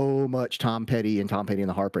so much Tom Petty and Tom Petty and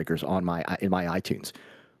the Heartbreakers in my iTunes.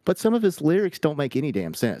 But some of his lyrics don't make any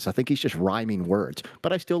damn sense. I think he's just rhyming words.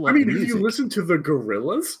 But I still love the music. Have you listened to the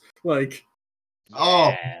Gorillaz? Like,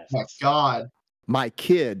 oh my God. My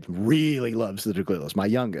kid really loves the Gorillaz, my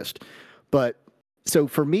youngest. But so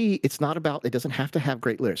for me, it doesn't have to have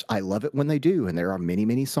great lyrics. I love it when they do. And there are many,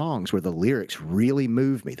 many songs where the lyrics really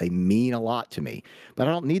move me. They mean a lot to me, but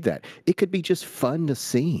I don't need that. It could be just fun to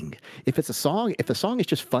sing. If the song is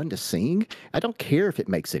just fun to sing, I don't care if it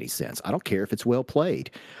makes any sense. I don't care if it's well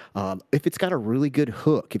played. If it's got a really good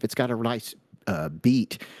hook, if it's got a nice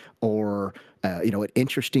beat, or, an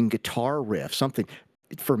interesting guitar riff, something.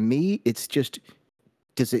 For me, it's just,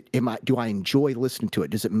 do I enjoy listening to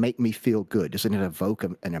it? Does it make me feel good? Does it evoke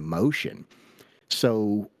an emotion?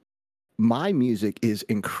 So my music is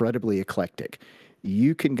incredibly eclectic.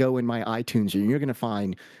 You can go in my iTunes and you're going to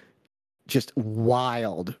find just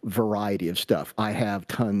wild variety of stuff. I have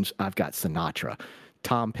tons. I've got Sinatra,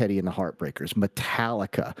 Tom Petty and the Heartbreakers,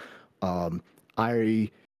 Metallica.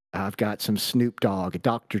 I've got some Snoop Dogg,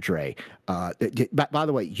 Dr. Dre. By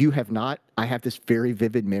the way, I have this very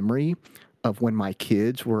vivid memory of when my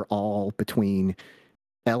kids were all between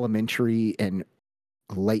elementary and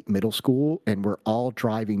late middle school, and we're all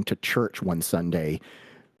driving to church one Sunday,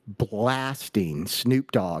 blasting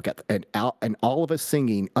Snoop Dogg and all of us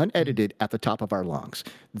singing unedited at the top of our lungs.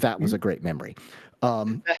 That was a great memory.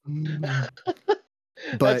 That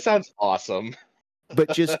sounds awesome.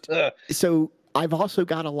 But just so I've also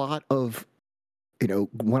got a lot of,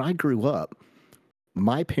 when I grew up,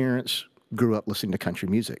 my parents grew up listening to country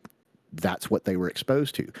music. That's what they were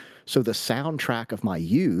exposed to. So the soundtrack of my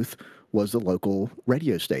youth was the local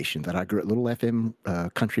radio station that I grew up, little FM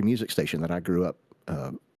country music station that I grew up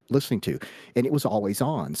listening to. And it was always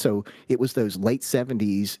on. So it was those late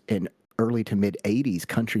 70s and early to mid 80s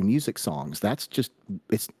country music songs. I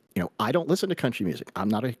don't listen to country music. I'm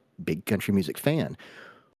not a big country music fan.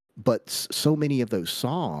 But so many of those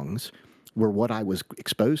songs were what I was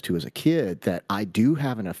exposed to as a kid, that I do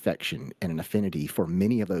have an affection and an affinity for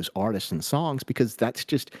many of those artists and songs, because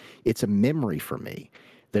it's a memory for me.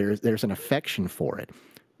 There's an affection for it.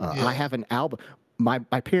 I have an album. My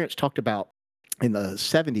parents talked about, in the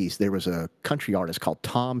 70s, there was a country artist called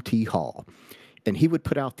Tom T. Hall, and he would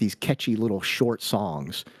put out these catchy little short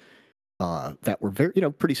songs that were very,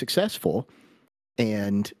 pretty successful.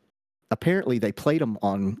 And apparently they played them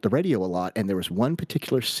on the radio a lot, and there was one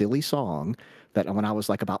particular silly song that when I was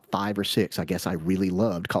like about 5 or 6, I guess I really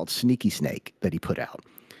loved, called Sneaky Snake, that he put out.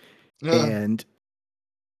 And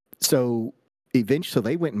so eventually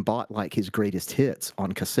they went and bought like his greatest hits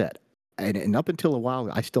on cassette. And up until a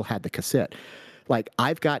while, I still had the cassette. Like,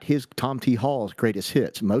 I've got Tom T. Hall's greatest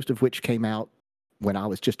hits, most of which came out when I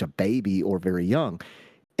was just a baby or very young.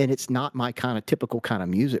 And it's not my typical kind of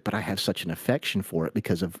music, but I have such an affection for it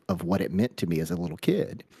because of what it meant to me as a little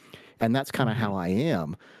kid. And that's kind of how I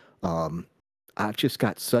am. I've just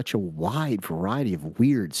got such a wide variety of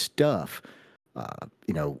weird stuff,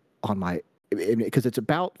 on because it's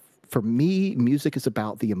about, for me, music is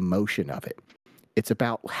about the emotion of it. It's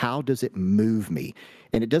about how does it move me?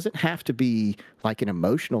 And it doesn't have to be like an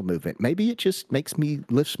emotional movement. Maybe it just lifts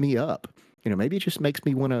me up. Maybe it just makes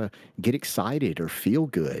me want to get excited or feel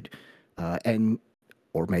good.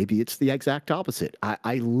 Or maybe it's the exact opposite.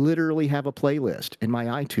 I literally have a playlist in my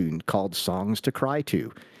iTunes called Songs to Cry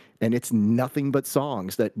To. And it's nothing but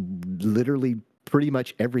songs that literally pretty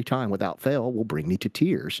much every time without fail will bring me to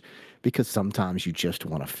tears, because sometimes you just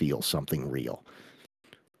want to feel something real.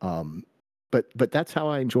 But that's how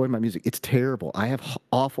I enjoy my music. It's terrible. I have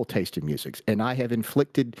awful taste in music, and I have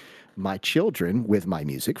inflicted my children with my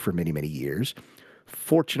music for many, many years.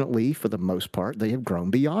 Fortunately, for the most part, they have grown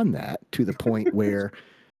beyond that to the point where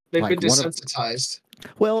they've been desensitized.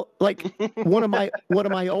 One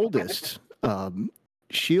of my oldest,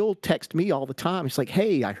 she'll text me all the time. It's like,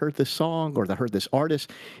 hey, I heard this song or I heard this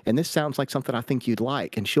artist, and this sounds like something I think you'd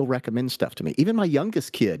like. And she'll recommend stuff to me. Even my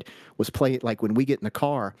youngest kid was playing, like when we get in the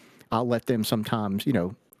car, I'll let them sometimes,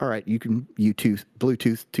 all right, you can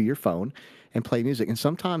Bluetooth to your phone and play music. And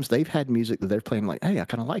sometimes they've had music that they're playing like, hey, I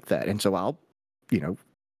kind of like that. And so I'll,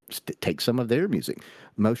 take some of their music.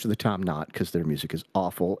 Most of the time not, because their music is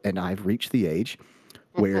awful. And I've reached the age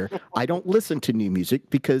where I don't listen to new music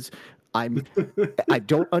because I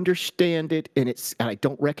don't understand it, and I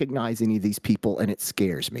don't recognize any of these people, and it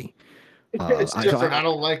scares me. It's different. I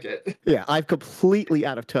don't like it. Yeah, I'm completely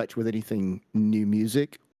out of touch with anything new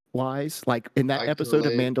music wise. Like in that episode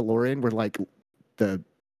of Mandalorian where like the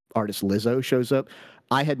artist Lizzo shows up,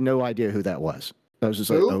 I had no idea who that was. I was just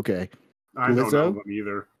like, okay. I don't know them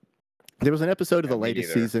either. There was an episode of the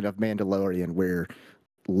latest season of Mandalorian where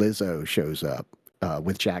Lizzo shows up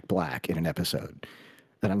with Jack Black in an episode.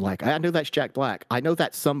 And I'm like, I know that's Jack Black. I know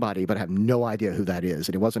that's somebody, but I have no idea who that is.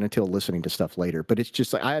 And it wasn't until listening to stuff later. But it's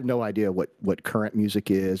just like, I have no idea what current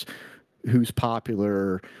music is, who's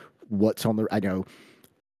popular, what's on the,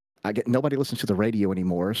 nobody listens to the radio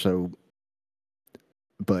anymore. So,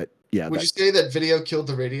 but yeah. Would you say that video killed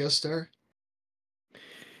the radio star?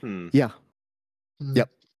 Yeah.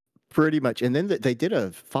 Yep. Pretty much. And then they did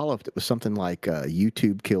a follow-up that was something like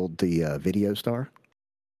YouTube killed the video star.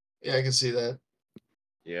 Yeah, I can see that.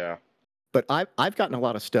 Yeah. But I've gotten a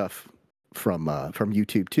lot of stuff from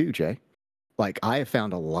YouTube too, Jay. Like I have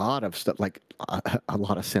found a lot of stuff, like a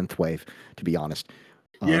lot of synthwave, to be honest,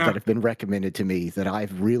 that have been recommended to me that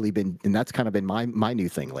I've really been, and that's kind of been my new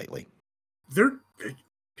thing lately.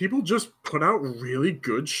 People just put out really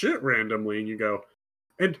good shit randomly, and you go,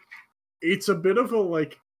 and it's a bit of a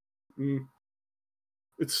like,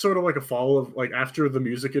 it's sort of like a fall of like after the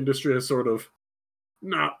music industry has sort of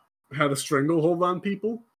not had a stranglehold on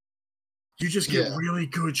people, you just get really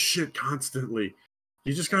good shit constantly.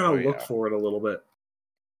 You just gotta look for it a little bit.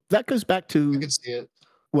 That goes back to I can see it.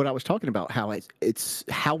 What I was talking about, how it's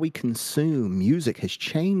how we consume music has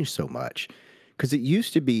changed so much. Because it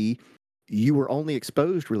used to be you were only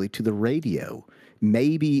exposed really to the radio.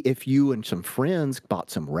 Maybe if you and some friends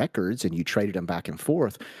bought some records and you traded them back and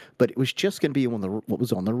forth, but it was just going to be what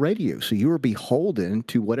was on the radio. So you were beholden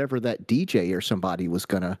to whatever that DJ or somebody was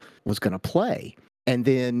gonna play. And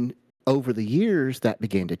then over the years, that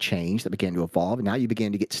began to change, that began to evolve. And now you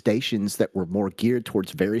began to get stations that were more geared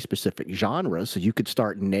towards very specific genres. So you could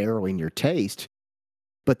start narrowing your taste.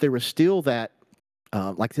 But there was still that,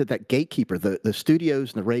 like I said, that gatekeeper, the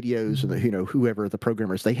studios and the radios and the, whoever the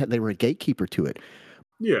programmers, they were a gatekeeper to it.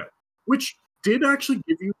 Yeah, which did actually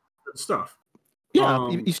give you good stuff. Yeah,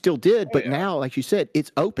 you still did, but now, like you said,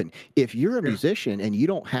 it's open. If you're a musician and you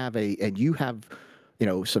don't have you have,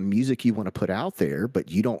 some music you want to put out there, but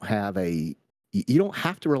you don't have you don't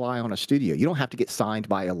have to rely on a studio. You don't have to get signed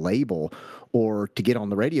by a label or to get on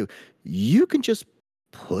the radio. You can just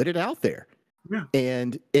put it out there. Yeah.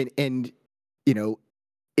 And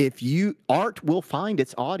if art will find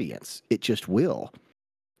its audience, it just will.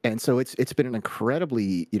 And so it's been an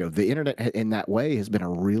incredibly, the internet in that way has been a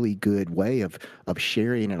really good way of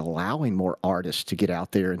sharing and allowing more artists to get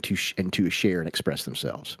out there and to share and express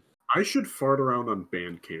themselves. I should fart around on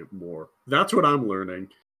Bandcamp more. That's what I'm learning.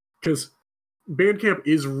 Because Bandcamp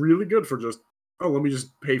is really good for just, let me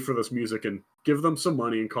just pay for this music and give them some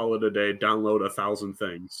money and call it a day, download 1,000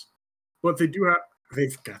 things. But they've got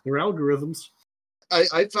their algorithms.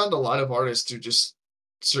 I found a lot of artists through just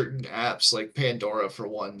certain apps like Pandora, for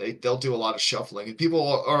one. They'll do a lot of shuffling, and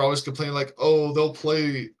people are always complaining like, oh, they'll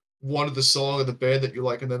play one of the song of the band that you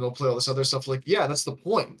like, and then they'll play all this other stuff. Like, yeah, that's the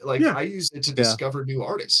point. Like, I use it to discover new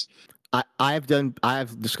artists. I've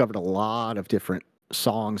discovered a lot of different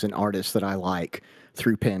songs and artists that I like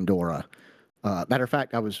through Pandora. Matter of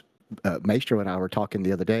fact, I was Maestro and I were talking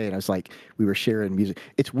the other day, and I was like, we were sharing music.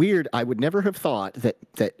 It's weird. I would never have thought that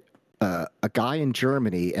a guy in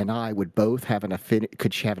Germany and I would both have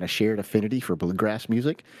could have a shared affinity for bluegrass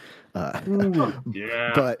music.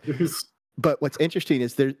 Yeah. But what's interesting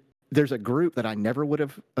is there's a group that I never would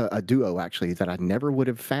have, a duo actually, that I never would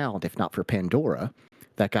have found if not for Pandora,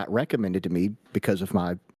 that got recommended to me because of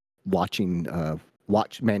my watching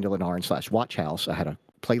Mandolin Orange / Watch House. I had a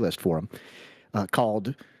playlist for them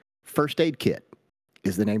called First Aid Kit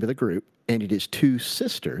is the name of the group, and it is two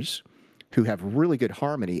sisters who have really good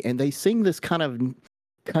harmony, and they sing this kind of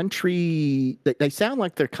country. They sound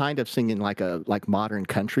like they're kind of singing like modern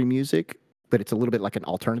country music, but it's a little bit like an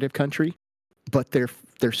alternative country. But they're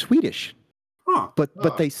Swedish,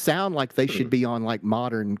 but they sound like they should be on like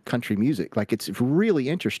modern country music. Like it's really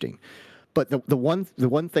interesting. But the one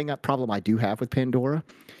problem I do have with Pandora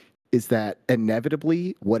is that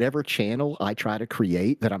inevitably, whatever channel I try to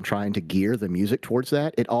create that I'm trying to gear the music towards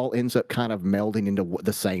that, it all ends up kind of melding into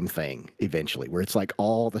the same thing eventually, where it's like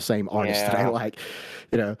all the same artists that I like,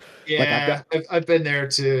 Yeah, like I've been there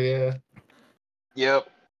too, yeah. Yep.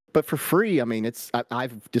 But for free, I mean,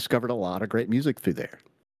 I've discovered a lot of great music through there.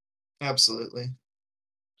 Absolutely.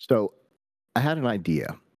 So I had an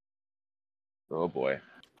idea. Oh boy.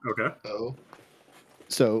 Okay. Oh.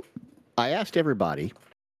 So I asked everybody.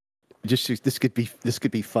 This could be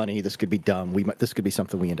funny. This could be dumb. This could be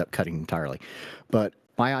something we end up cutting entirely. But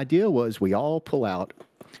my idea was we all pull out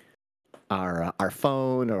our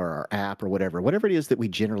phone or our app or whatever it is that we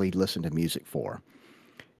generally listen to music for,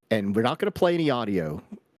 and we're not going to play any audio.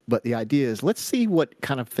 But the idea is, let's see what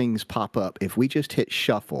kind of things pop up if we just hit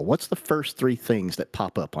shuffle. What's the first 3 things that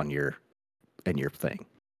pop up on your thing?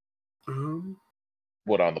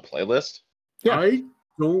 What, on the playlist? Yeah. I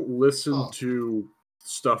don't listen to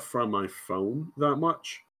stuff from my phone that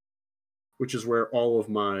much, which is where all of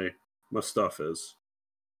my stuff is.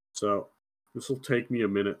 So this will take me a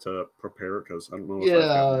minute to prepare it because I don't know.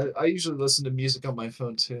 Yeah, I usually listen to music on my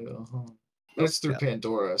phone too. It's through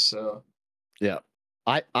Pandora, so. Yeah,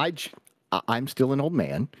 I'm still an old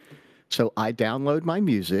man, so I download my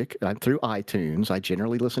music through iTunes. I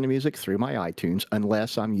generally listen to music through my iTunes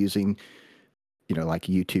unless I'm using, like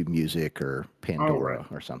YouTube Music or Pandora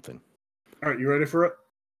or something. All right, you ready for it?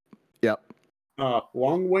 Yep.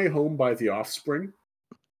 Long Way Home by The Offspring.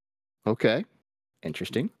 Okay.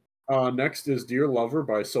 Interesting. Next is Dear Lover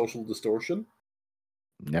by Social Distortion.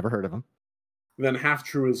 Never heard of them. Then Half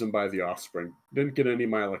Truism by The Offspring. Didn't get any of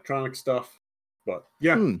my electronic stuff, but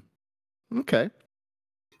yeah. Okay.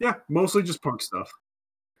 Yeah, mostly just punk stuff.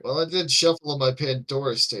 Well, I did shuffle on my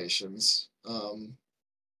Pandora stations.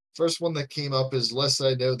 First one that came up is Less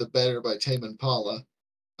I Know the Better by Tame Impala.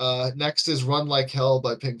 Next is Run Like Hell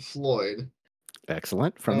by Pink Floyd.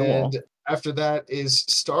 Excellent. From the Wall. And after that is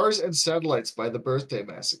Stars and Satellites by The Birthday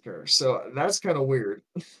Massacre. So that's kind of weird.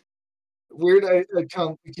 Weird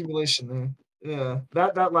accumulation there. Yeah,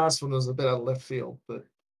 that last one was a bit out of left field, but.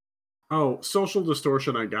 Social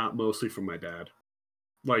Distortion I got mostly from my dad.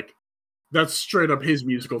 Like, that's straight up his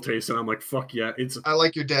musical taste, and I'm like, fuck yeah, I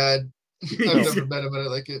like your dad. I've never met him, but I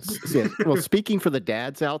like it. Yeah, well, speaking for the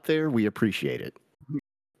dads out there, we appreciate it.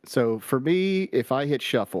 So for me, if I hit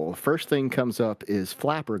shuffle, first thing comes up is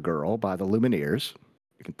Flapper Girl by the Lumineers.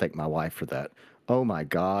 You can thank my wife for that. Oh my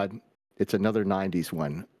God. It's another 90s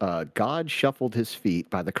one. God Shuffled His Feet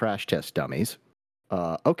by the Crash Test Dummies.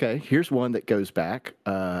 Okay, here's one that goes back.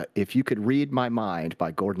 If You Could Read My Mind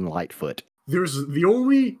by Gordon Lightfoot. There's the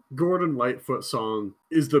only Gordon Lightfoot song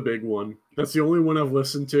is the big one. That's the only one I've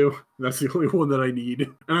listened to. That's the only one that I need.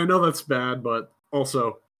 And I know that's bad, but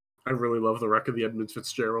also I really love the wreck of the Edmund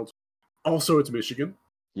Fitzgerald. Also, it's Michigan.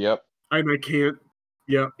 Yep. And I can't.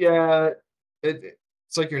 Yeah. Yeah.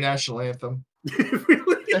 It's like your national anthem.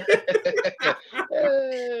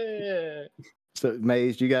 So,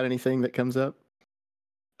 Maze, you got anything that comes up?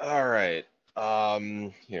 All right.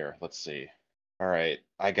 Here, let's see. All right.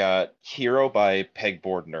 I got Hero by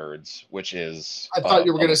Pegboard Nerds, which is. I thought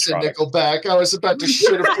you were going to say Nickelback. I was about to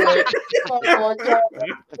shit a plate. Oh my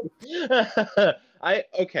God.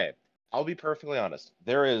 Okay. I'll be perfectly honest.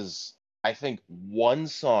 There is, I think, one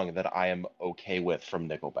song that I am okay with from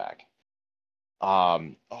Nickelback.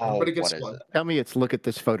 What is it? Tell me it's Look at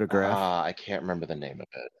This Photograph. I can't remember the name of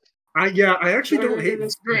it. I actually don't hate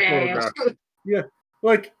this photograph. Yeah,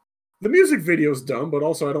 like the music video's dumb, but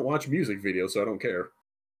also I don't watch music videos, so I don't care.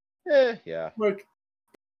 Yeah. Like,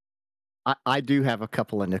 I do have a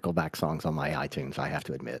couple of Nickelback songs on my iTunes, I have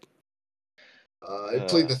to admit. I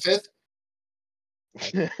Plead the Fifth.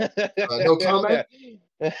 No comment.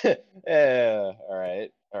 All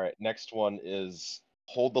right. Next one is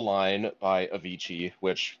Hold the Line by Avicii,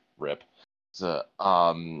 which rip. So,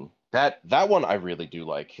 that one I really do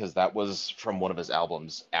like because that was from one of his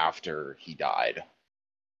albums after he died.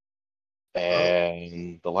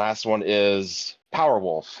 And the last one is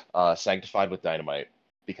Powerwolf, Sanctified with Dynamite,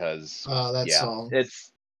 because song.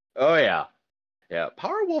 It's Powerwolf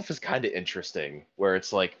is kind of interesting, where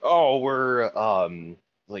it's like, oh, we're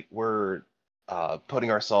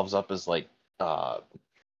putting ourselves up as like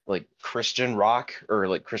Christian rock or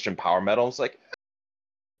like Christian power metal. It's like,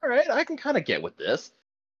 all right, I can kind of get with this,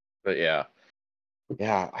 but yeah,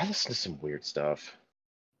 I listen to some weird stuff.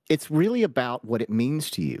 It's really about what it means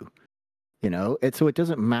to you. So it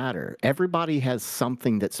doesn't matter. Everybody has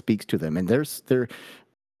something that speaks to them, and there's a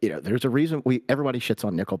reason everybody shits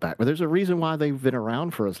on Nickelback, but there's a reason why they've been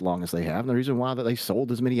around for as long as they have, and the reason why that they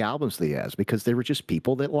sold as many albums as they has, because they were just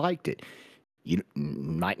people that liked it. You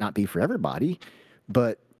might not be for everybody,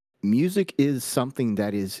 but music is something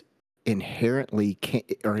that is inherently,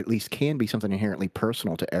 or at least can be something inherently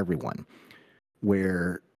personal to everyone,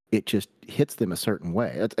 where it just hits them a certain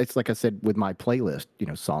way. It's like I said with my playlist,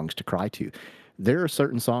 songs to cry to. There are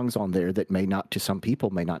certain songs on there that may not, to some people,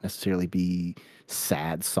 may not necessarily be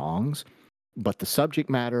sad songs, but the subject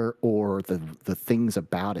matter or the things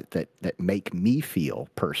about it that make me feel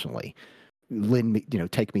personally,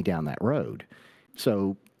 take me down that road.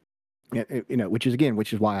 So, which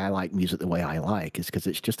is why I like music the way I like, is because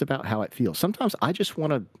it's just about how it feels. Sometimes I just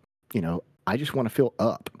want to feel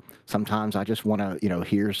up. Sometimes I just want to,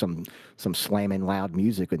 hear some slamming loud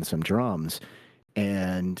music and some drums,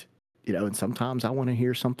 and and sometimes I want to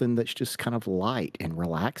hear something that's just kind of light and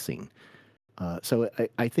relaxing. So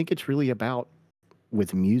I think it's really about,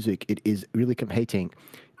 with music, it is really competing.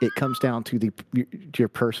 It comes down to your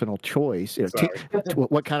personal choice.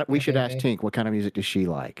 What kind of? We should ask Tink, what kind of music does she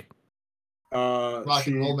like? Rock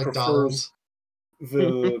and roll McDonald's.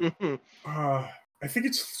 The I think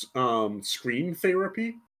it's Scream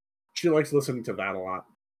Therapy. She likes listening to that a lot.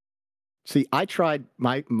 See, I tried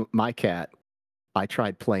my cat. I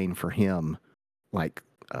tried playing for him like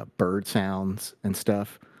bird sounds and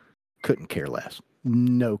stuff. Couldn't care less.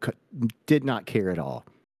 No, did not care at all.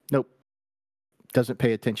 Nope. Doesn't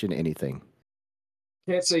pay attention to anything.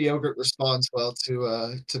 Can't say Yogurt responds well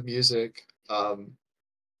to music.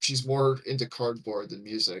 She's more into cardboard than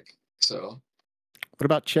music. So, what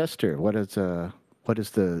about Chester? What is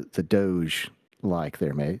the Doge like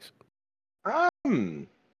there, Maze?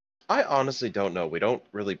 I honestly don't know. We don't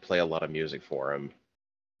really play a lot of music for him.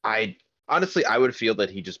 I would feel that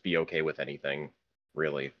he'd just be okay with anything,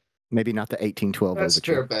 really. Maybe not the 1812 That's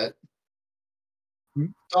overture. Fair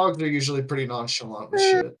bet. Dogs are usually pretty nonchalant with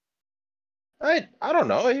shit. I don't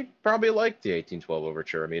know. He probably liked the 1812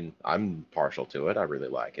 overture. I mean, I'm partial to it. I really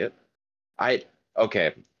like it.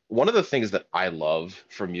 Okay. One of the things that I love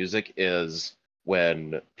from music is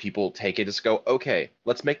when people take it, just go, okay,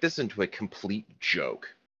 let's make this into a complete joke.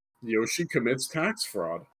 Yoshi commits tax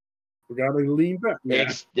fraud. We gotta lean back. Yeah.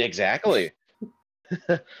 Exactly.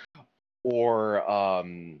 Or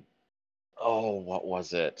what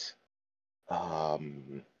was it? I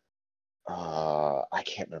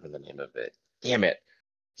can't remember the name of it. Damn it.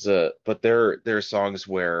 But there are songs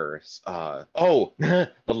where the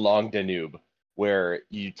Long Danube, where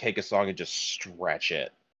you take a song and just stretch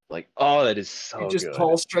it. Like, oh, that is so good. You just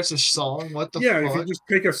Paul stretch a song? What the fuck? Yeah, if you just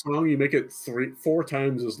take a song, you make it 3-4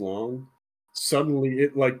 times as long, suddenly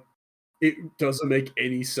it doesn't make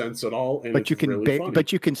any sense at all, and but you can really funny.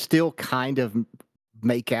 But you can still kind of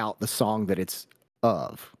make out the song that it's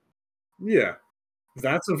of. Yeah,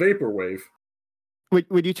 that's a vaporwave.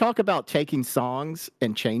 When you talk about taking songs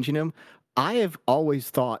and changing them, I have always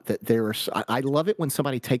thought that I love it when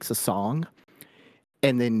somebody takes a song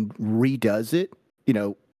and then redoes it,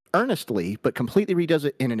 earnestly, but completely redoes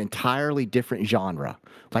it in an entirely different genre.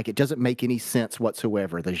 Like, it doesn't make any sense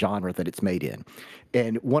whatsoever, the genre that it's made in.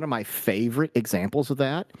 And one of my favorite examples of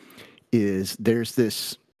that is there's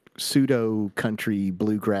this pseudo country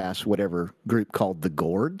bluegrass whatever group called the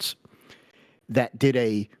Gourds that did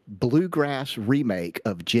a bluegrass remake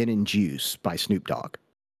of Gin and Juice by Snoop Dogg.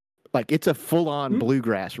 Like, it's a full-on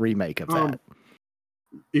bluegrass remake of that.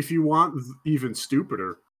 If you want even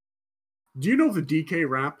stupider, do you know the DK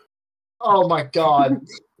rap? Oh my god.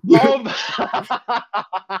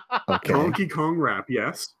 Okay. Donkey Kong rap,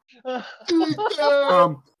 yes.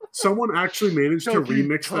 Someone actually managed to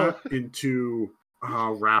remix that into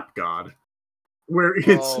Rap God. Where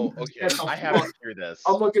it's okay. I have to hear this.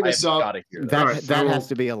 I'm looking this up. Gotta hear that. That has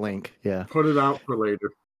to be a link. Yeah. Put it out for later.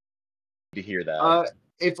 To hear that.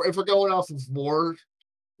 If we're going off of more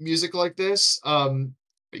music like this, are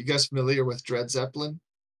you guys familiar with Dred Zeppelin?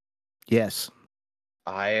 Yes.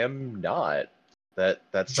 I am not. That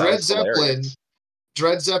Dred sounds Zeppelin. hilarious.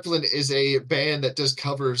 Dred Zeppelin is a band that does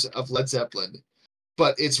covers of Led Zeppelin,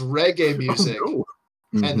 but it's reggae music,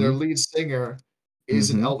 and their lead singer is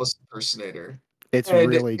an Elvis impersonator. It's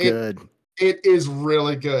really good. It is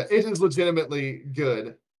really good. It is legitimately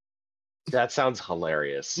good. That sounds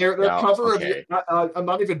hilarious. Their cover of I'm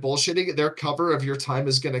not even bullshitting. Their cover of "Your Time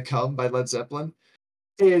Is Gonna Come" by Led Zeppelin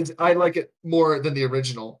is, I like it more than the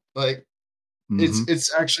original. Like,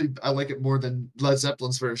 it's actually, I like it more than Led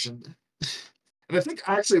Zeppelin's version. And I think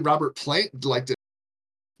actually Robert Plant liked it,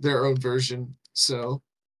 their own version. So,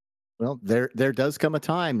 well, there does come a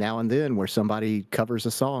time now and then where somebody covers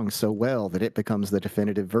a song so well that it becomes the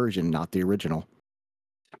definitive version, not the original.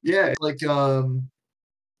 Yeah, it's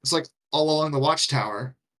like All Along the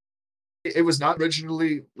Watchtower. It was not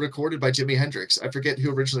originally recorded by Jimi Hendrix. I forget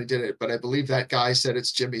who originally did it, but I believe that guy said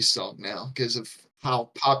it's Jimmy's song now because of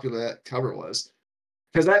how popular that cover was.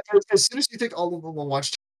 Because as soon as you think all of them will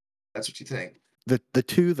watch, that's what you think. The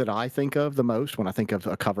two that I think of the most when I think of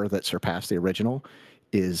a cover that surpassed the original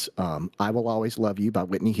is "I Will Always Love You" by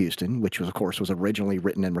Whitney Houston, which was, of course, was originally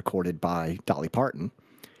written and recorded by Dolly Parton,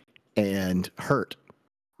 and "Hurt."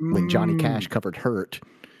 When Johnny Cash covered "Hurt,"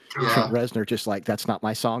 Trent Reznor just like, that's not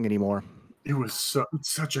my song anymore. It was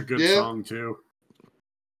such a good song too.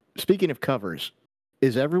 Speaking of covers,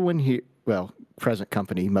 is everyone here? Well, present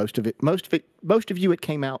company, most of you, it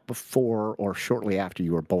came out before or shortly after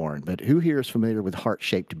you were born. But who here is familiar with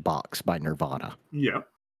 "Heart-Shaped Box" by Nirvana? Yeah.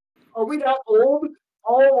 Are we that old?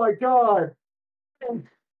 Oh my god.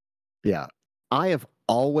 Yeah, I have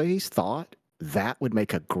always thought that would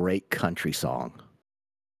make a great country song.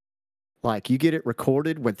 Like, you get it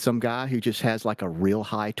recorded with some guy who just has like a real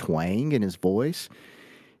high twang in his voice,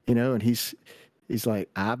 and he's like,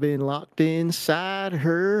 "I've been locked inside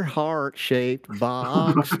her heart-shaped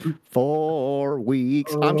box for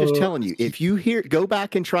weeks." I'm just telling you, if you go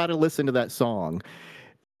back and try to listen to that song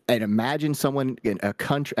and imagine someone in a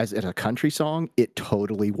country as a country song, it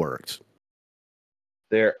totally works.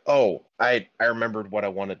 I remembered what I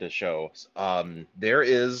wanted to show. There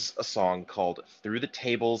is a song called "Through the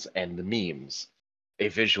Tables and the Memes," a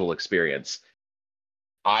visual experience.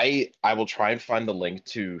 I will try and find the link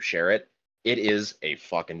to share it. It is a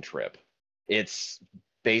fucking trip. It's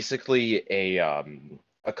basically a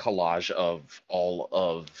collage of all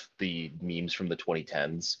of the memes from the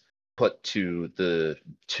 2010s put to the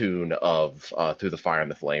tune of "Through the Fire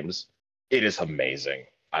and the Flames." It is amazing.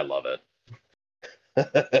 I love it.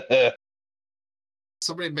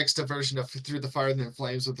 Somebody mixed a version of "Through the Fire and the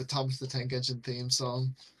Flames" with the Thomas the Tank Engine theme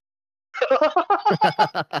song.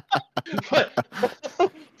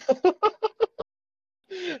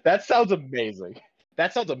 That sounds amazing.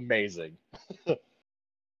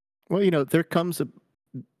 Well, there comes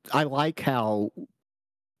I like how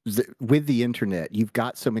with the internet, you've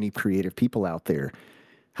got so many creative people out there,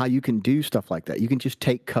 how you can do stuff like that. You can just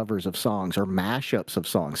take covers of songs or mashups of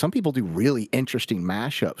songs. Some people do really interesting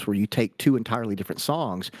mashups where you take two entirely different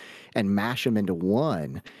songs and mash them into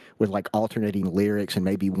one with like alternating lyrics and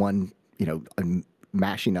maybe one,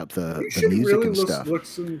 mashing up the music really and stuff.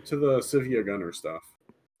 Listen to the Sylvia Gunner stuff.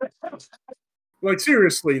 Like,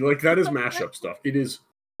 seriously, like, that is mashup stuff. It is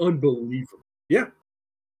unbelievable. Yeah.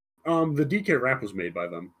 The DK rap was made by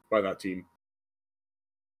that team.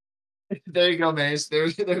 There you go, Maze.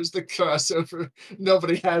 There's the crossover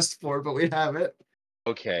nobody asked for, but we have it.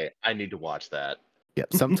 Okay, I need to watch that.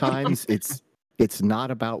 Yep. Sometimes it's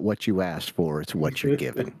not about what you asked for; it's what you're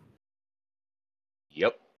given.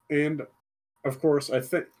 Yep. And of course, I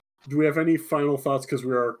think. Do we have any final thoughts? Because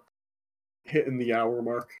we are hitting the hour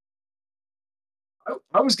mark.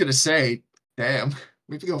 I was gonna say, damn,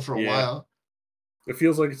 we've been going for a while. It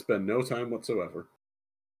feels like it's been no time whatsoever.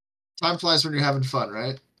 Time flies when you're having fun,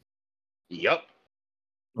 right? Yep.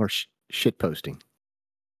 Or shit posting.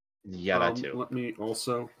 Yeah, that too. Let me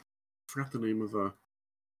also. I forgot the name of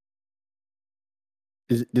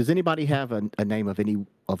Does anybody have a name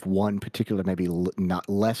of one particular, maybe not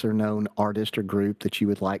lesser known artist or group that you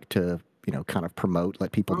would like to, kind of promote,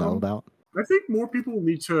 let people know about? I think more people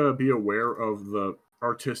need to be aware of the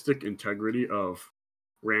artistic integrity of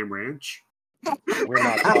Ram Ranch. We're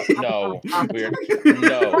not. No.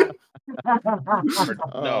 No.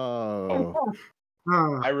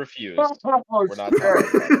 Oh. I refuse. We're not talking about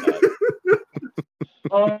that.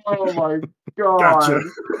 Oh my god! Gotcha.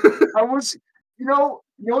 I was, you know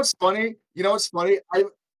what's funny?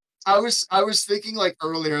 I was thinking like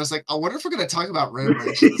earlier. I was like, I wonder if we're gonna talk about Ram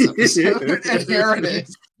Ranch in this episode. And here it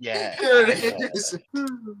is. Yeah. Here it is.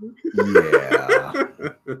 Yeah.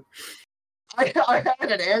 I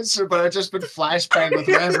had an answer, but I just been flashbang with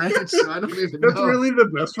Ram Ranch, so I don't even know. That's really the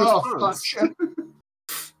best response.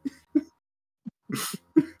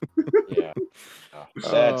 Yeah.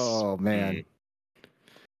 Oh man.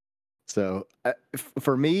 So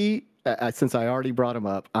for me, since I already brought him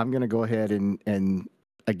up, I'm going to go ahead and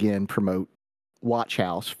again promote Watch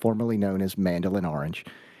House, formerly known as Mandolin Orange.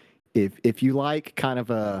 If you like kind of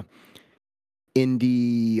a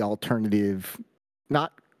indie alternative,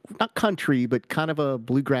 not country, but kind of a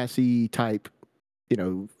bluegrassy type,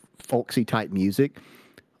 folksy type music,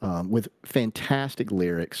 with fantastic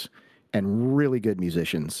lyrics and really good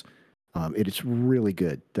musicians, it is really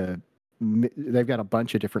good. They've got a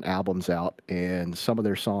bunch of different albums out, and some of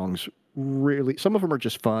their songs some of them are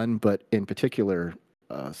just fun, but in particular,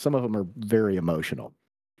 some of them are very emotional.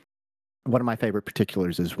 One of my favorite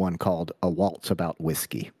particulars is one called "A Waltz About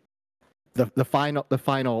Whiskey." The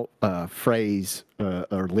final phrase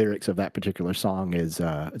or lyrics of that particular song is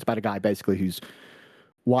it's about a guy basically who's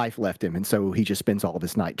wife left him, and so he just spends all of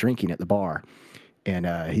his night drinking at the bar. And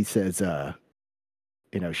he says,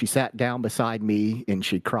 she sat down beside me and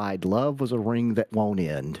she cried, "Love was a ring that won't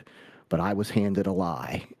end, but I was handed a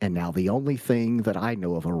lie. And now the only thing that I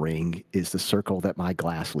know of a ring is the circle that my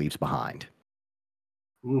glass leaves behind."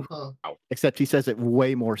 Ooh. Except he says it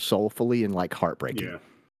way more soulfully and like heartbreaking. Yeah.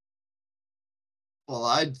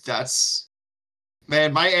 Well,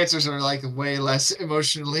 man, my answers are like way less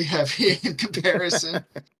emotionally heavy in comparison.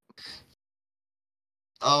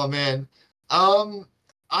 Oh man.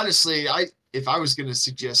 Honestly, if I was gonna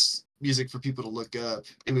suggest music for people to look up,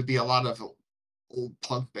 it would be a lot of old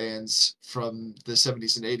punk bands from the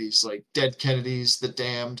 70s and 80s, like Dead Kennedys, The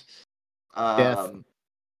Damned,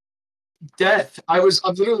 Death. I'm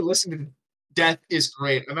literally listening to Death is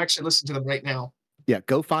great. I'm actually listening to them right now. Yeah,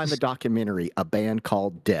 go find the documentary, A Band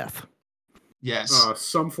Called Death. Yes.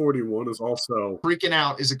 Sum 41 is also Freaking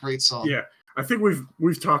Out is a great song. Yeah. I think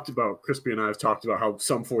we've talked about, Crispy and I have talked about how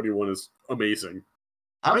Sum 41 is amazing.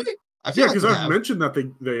 I feel because I've mentioned that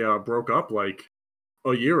they broke up like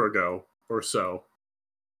a year ago or so.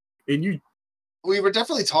 And we were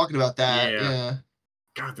definitely talking about that. Yeah.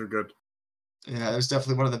 God, they're good. Yeah, it was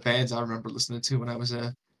definitely one of the bands I remember listening to when I was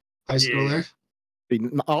a high schooler.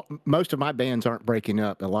 Most of my bands aren't breaking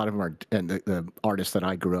up. A lot of them are, and the artists that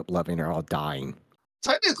I grew up loving are all dying.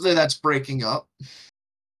 Technically, that's breaking up.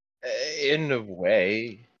 In a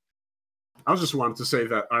way. I just wanted to say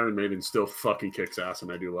that Iron Maiden still fucking kicks ass,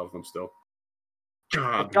 and I do love them still.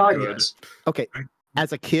 God, yes. Okay,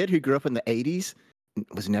 as a kid who grew up in the 80s,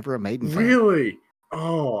 was never a Maiden fan. Really?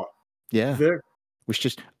 Oh. Yeah. Was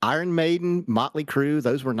just Iron Maiden, Motley Crue,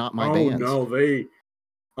 those were not my bands. Oh, no, they...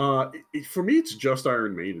 for me, it's just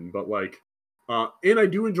Iron Maiden, but like... and I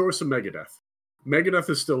do enjoy some Megadeth. Megadeth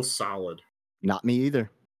is still solid. Not me either.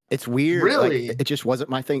 It's weird. Really? Like, it just wasn't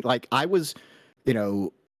my thing. Like, I was,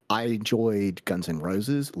 I enjoyed Guns N'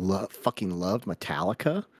 Roses, fucking loved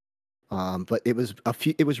Metallica. But it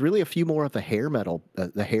was really a few more of the hair metal,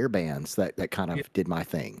 the hair bands that kind of did my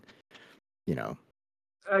thing, I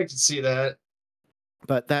can see that.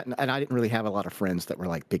 But and I didn't really have a lot of friends that were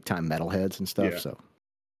like big time metalheads and stuff. Yeah. So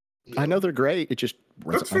I know they're great. It just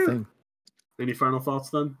wasn't my thing. Any final thoughts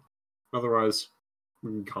then? Otherwise, we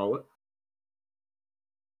can call it.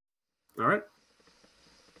 All right.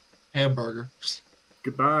 Hamburger.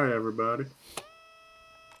 Goodbye, everybody.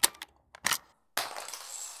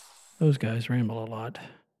 Those guys ramble a lot.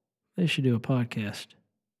 They should do a podcast.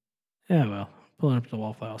 Yeah, well, pulling up the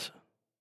Waffle House.